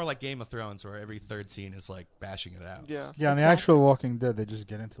like more like Game of Thrones, where every third scene is like bashing it out. Yeah. Yeah, on the actual Walking Dead, they just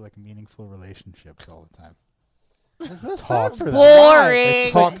get into like meaningful relationships all the time. Talk for that. Boring.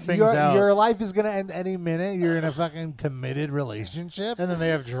 They talk things out. Your life is gonna end any minute. You're in a fucking committed relationship. And then they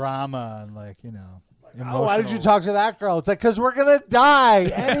have drama and emotional. Oh, why did you talk to that girl? It's like, because we're going to die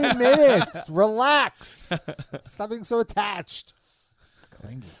any minute. Relax. Stop being so attached.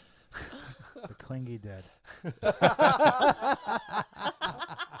 Clingy. The clingy dead.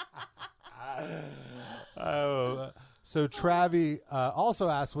 So Travi also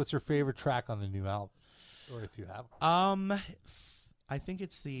asked, what's your favorite track on the new album? Or if you have one. I think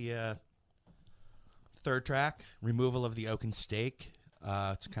it's the third track, Removal of the Oaken Stake.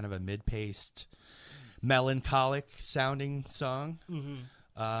 It's kind of a mid-paced, melancholic sounding song.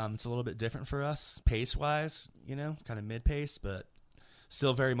 It's a little bit different for us, pace-wise, kind of mid-pace, but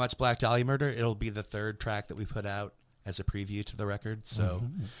still very much Black Dahlia Murder. It'll be the third track that we put out as a preview to the record, so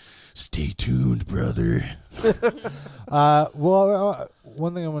stay tuned, brother.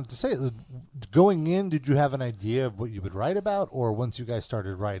 One thing I wanted to say is, going in, did you have an idea of what you would write about, or once you guys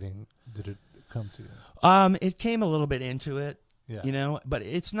started writing, did it come to you? It came a little bit into it, Yeah. but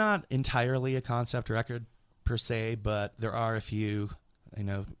it's not entirely a concept record per se, but there are a few,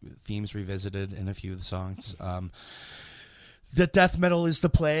 themes revisited in a few of the songs. The death metal is the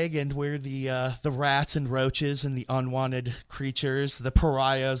plague, and we're the rats and roaches and the unwanted creatures, the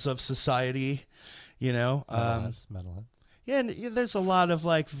pariahs of society, Metalheads. Yeah, and there's a lot of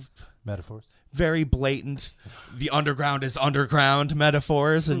metaphors, very blatant, the underground is underground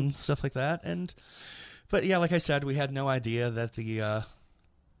metaphors and stuff like that. But yeah, like I said, we had no idea that the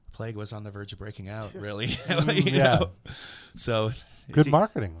plague was on the verge of breaking out, really. So good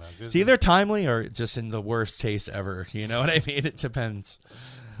marketing, though. It's either timely or just in the worst taste ever. You know what I mean? It depends,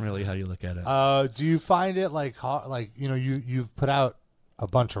 really, how you look at it. Do you find it you've put out a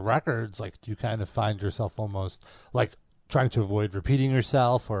bunch of records? Do you kind of find yourself almost trying to avoid repeating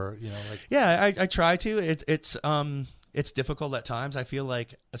yourself, or Yeah, I try to. It's difficult at times. I feel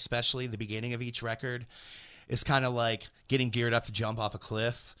like, especially the beginning of each record, is kind of like getting geared up to jump off a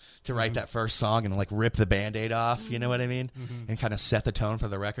cliff to write that first song and rip the Band-Aid off, you know what I mean? And kind of set the tone for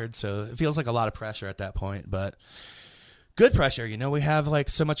the record. So it feels like a lot of pressure at that point, but good pressure. We have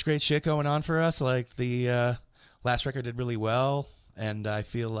so much great shit going on for us. The last record did really well, and I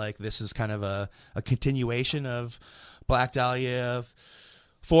feel like this is kind of a continuation of Black Dahlia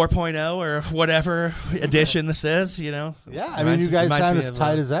 4.0 or whatever edition this is, Yeah, I mean, you guys sound as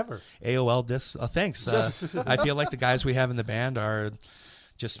tight as ever. AOL disc. Thanks. I feel like the guys we have in the band are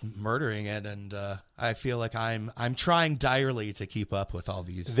just murdering it, and I feel like I'm trying direly to keep up with all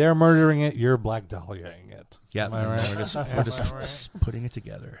these. They're murdering it. You're Black Dahlia-ing it. Yeah, Am I right? we're just putting it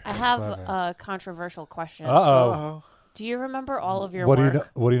together. I have a controversial question. Uh-oh. Do you remember all of your What work? do you know?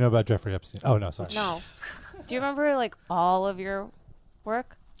 What do you know about Jeffrey Epstein? Oh no, sorry. No. Do you remember like all of your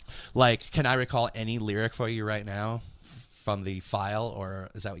work? Like, can I recall any lyric for you right now from the file, or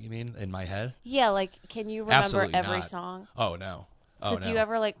is that what you mean in my head? Yeah, like can you remember Absolutely every not. song? Oh no. So Oh, do no. you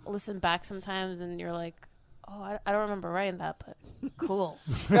ever like listen back sometimes and you're like, oh, I don't remember writing that, but cool.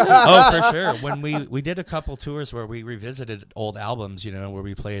 Oh, for sure. When we did a couple tours where we revisited old albums, you know, where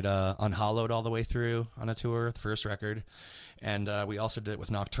we played Unhallowed all the way through on a tour, the first record, and we also did it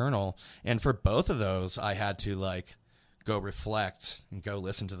with Nocturnal. And for both of those, I had to like go reflect and go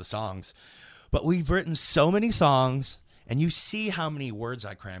listen to the songs. But we've written so many songs, and you see how many words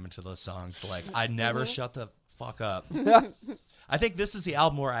I cram into those songs. Like I never shut the fuck up. I think this is the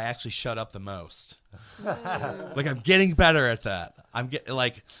album where I actually shut up the most. Like I'm getting better at that.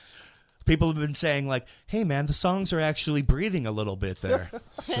 Like people have been saying like, "Hey man, the songs are actually breathing a little bit there."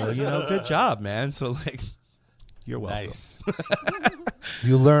 So, you know, good job, man. So like you're welcome. Nice.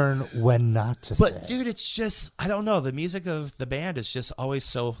 You learn when not to say. But dude, it's just I don't know, the music of the band is just always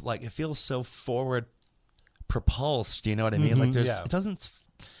so like it feels so forward propulsed, you know what I mean? Like there's yeah. it doesn't,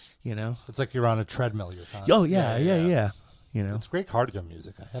 you know. It's like you're on a treadmill. Oh yeah. You know, it's great cardigan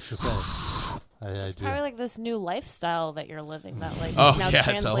music, I have to say. It's probably like this new lifestyle that you're living. That like oh is now yeah,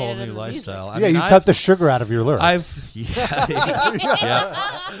 it's a whole translated new into lifestyle. music. I Yeah, mean, you cut the sugar out of your lyrics. Yeah.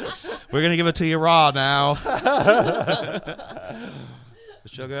 We're gonna give it to you raw now. The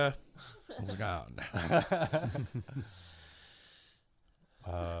sugar is gone.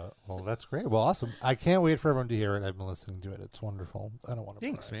 Well, that's great. Well, awesome. I can't wait for everyone to hear it. I've been listening to it. It's wonderful. I don't want to.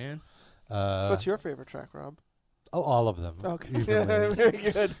 Thanks, man. What's your favorite track, Rob? Oh, all of them. Okay. Evenly. Very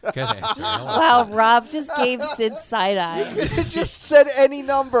good. Good answer. Wow, Rob just gave Sid side eye. You could have just said any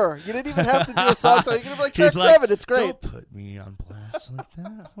number. You didn't even have to do a song title. You could have like track He's like, 7. It's great. Don't put me on blast like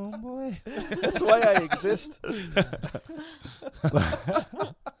that, homeboy. That's why I exist.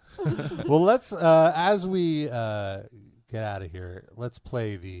 Well, let's as we get out of here, let's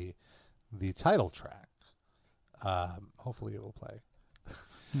play the title track. Hopefully, it will play,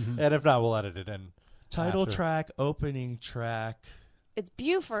 and if not, we'll edit it in. Title after. track, opening track. It's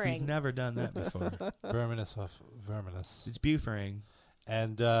Bufering. We've never done that before. Verminous of Verminous. It's Bufering.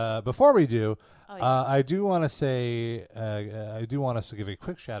 And before we do, Oh, yeah. I do want to say, I do want us to give a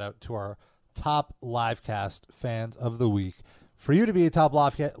quick shout out to our top livecast fans of the week. For you to be a top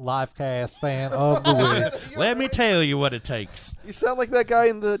livecast fan of the week, Let me tell you what it takes. You sound like that guy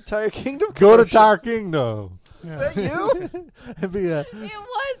in the Tire Kingdom. go to commercial. Tire Kingdom. Is that you? And be a, It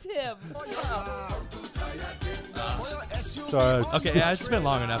was him. so, Okay, yeah, it's been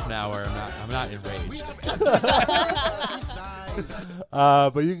long enough now where I'm not enraged.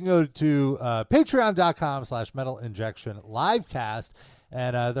 but you can go to patreon.com/Metal Injection Livecast.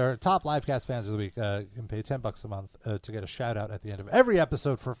 And they're top livecast fans of the week. You can pay $10 a month to get a shout out at the end of every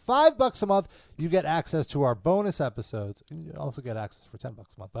episode. For $5 a month, you get access to our bonus episodes. You also get access for $10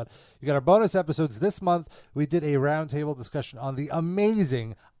 a month. But you get our bonus episodes. This month, we did a roundtable discussion on the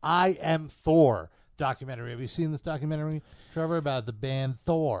amazing I Am Thor documentary. Have you seen this documentary, Trevor, about the band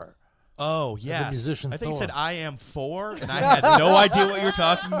Thor? Oh, yes. musician I think you Thor. said I am 4, and I had no idea what you were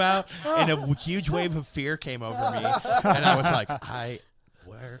talking about. And a huge wave of fear came over me. And I was like,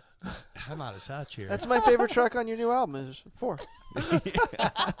 I'm out of touch here. That's my favorite track on your new album. Is 4.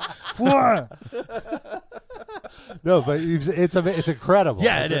 No, but it's incredible.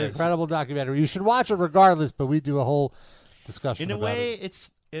 Yeah, it's it an is. incredible documentary. You should watch it regardless, but we do a whole discussion In a about way, it.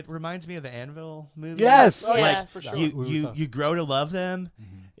 it reminds me of the Anvil movie. Yes. Oh, yeah, Like, for sure. you grow to love them,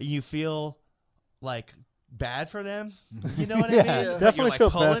 and you feel like bad for them. You know what I mean? Yeah, But definitely you're, like, feel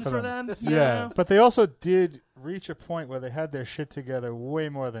pulling bad for them. them. you Yeah. know? But they also did reach a point where they had their shit together way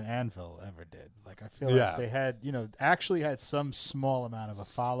more than Anvil ever did. Like I feel Yeah. like they had, actually had some small amount of a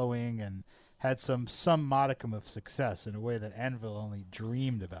following and had some modicum of success in a way that Anvil only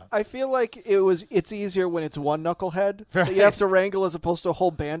dreamed about. I feel like it's easier when it's one knucklehead that you have to wrangle as opposed to a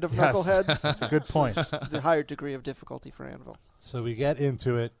whole band of knuckleheads. That's a good point. The higher degree of difficulty for Anvil. So we get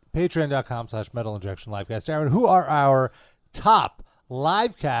into it. Patreon.com/Metal Injection Livecast. Aaron, who are our top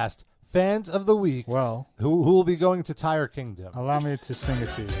livecast fans of the week? Well, who will be going to Tire Kingdom? Allow me to sing it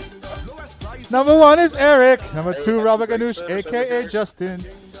to you. Number 1 is Eric. Number 2, Robert Ganoush, a.k.a. Justin.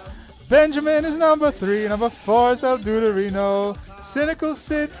 Benjamin is number 3. Number 4 is El Deuterino. Cynical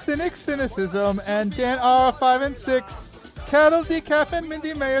Sid, Cynic Cynicism, and Dan R. 5 and 6. Cattle Decaf and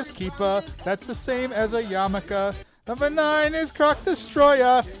Mindy Mayer's Keeper. That's the same as a yarmulke. Number 9 is Croc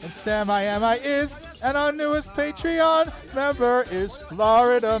Destroyer, and Sam I is, and our newest Patreon member is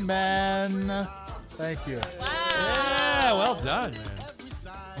Florida Man. Thank you. Yeah, well done, man.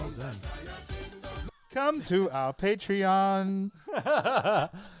 Well done. Come to our Patreon.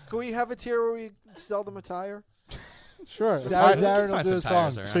 Can we have a tier where we sell them a tire? Sure. Darren will do a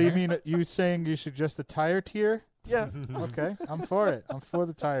song. So you mean you saying you suggest a tire tier? Yeah. Okay, I'm for it. I'm for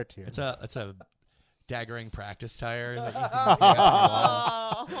the tire tier. It's a daggering practice tire. That you can hang up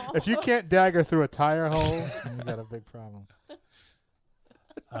on the wall. If you can't dagger through a tire hole, then you got a big problem.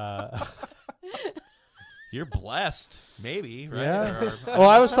 You're blessed, maybe, right? Yeah. Well,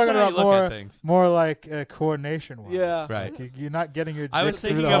 I was talking That's how you about look at things. more like coordination wise. Yeah. Right. Like you're not getting your. I dick was through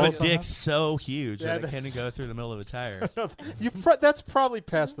thinking the of a hole dick somehow. so huge Yeah, that it can't that's- go through the middle of a tire. That's probably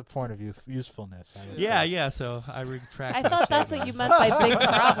past the point of usefulness. I would Yeah, say. yeah. So I retract. I my thought that's what statement. you meant by big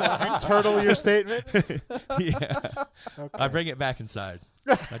problem. Turtle your statement. Yeah. Okay. I bring it back inside.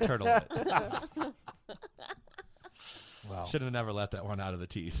 I turtle it. Wow. Should have never let that one out of the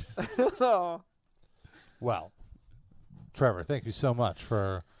teeth. Oh. Well, Trevor, thank you so much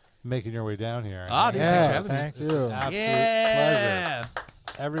for making your way down here. Ah, dude, thanks for Yeah, having me. thank you. Absolute pleasure.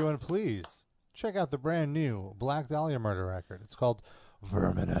 Everyone, please check out the brand new Black Dahlia murder record. It's called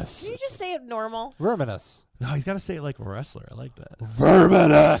Verminous. Can you just say it normal? Verminous. No, he's got to say it like a wrestler. I like that.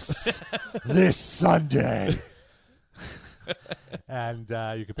 Verminous this Sunday. And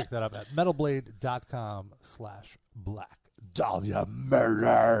you can pick that up at metalblade.com/Black Dahlia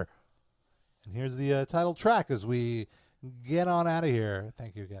Murder. And here's the title track as we get on out of here.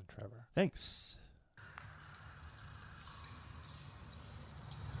 Thank you again, Trevor. Thanks.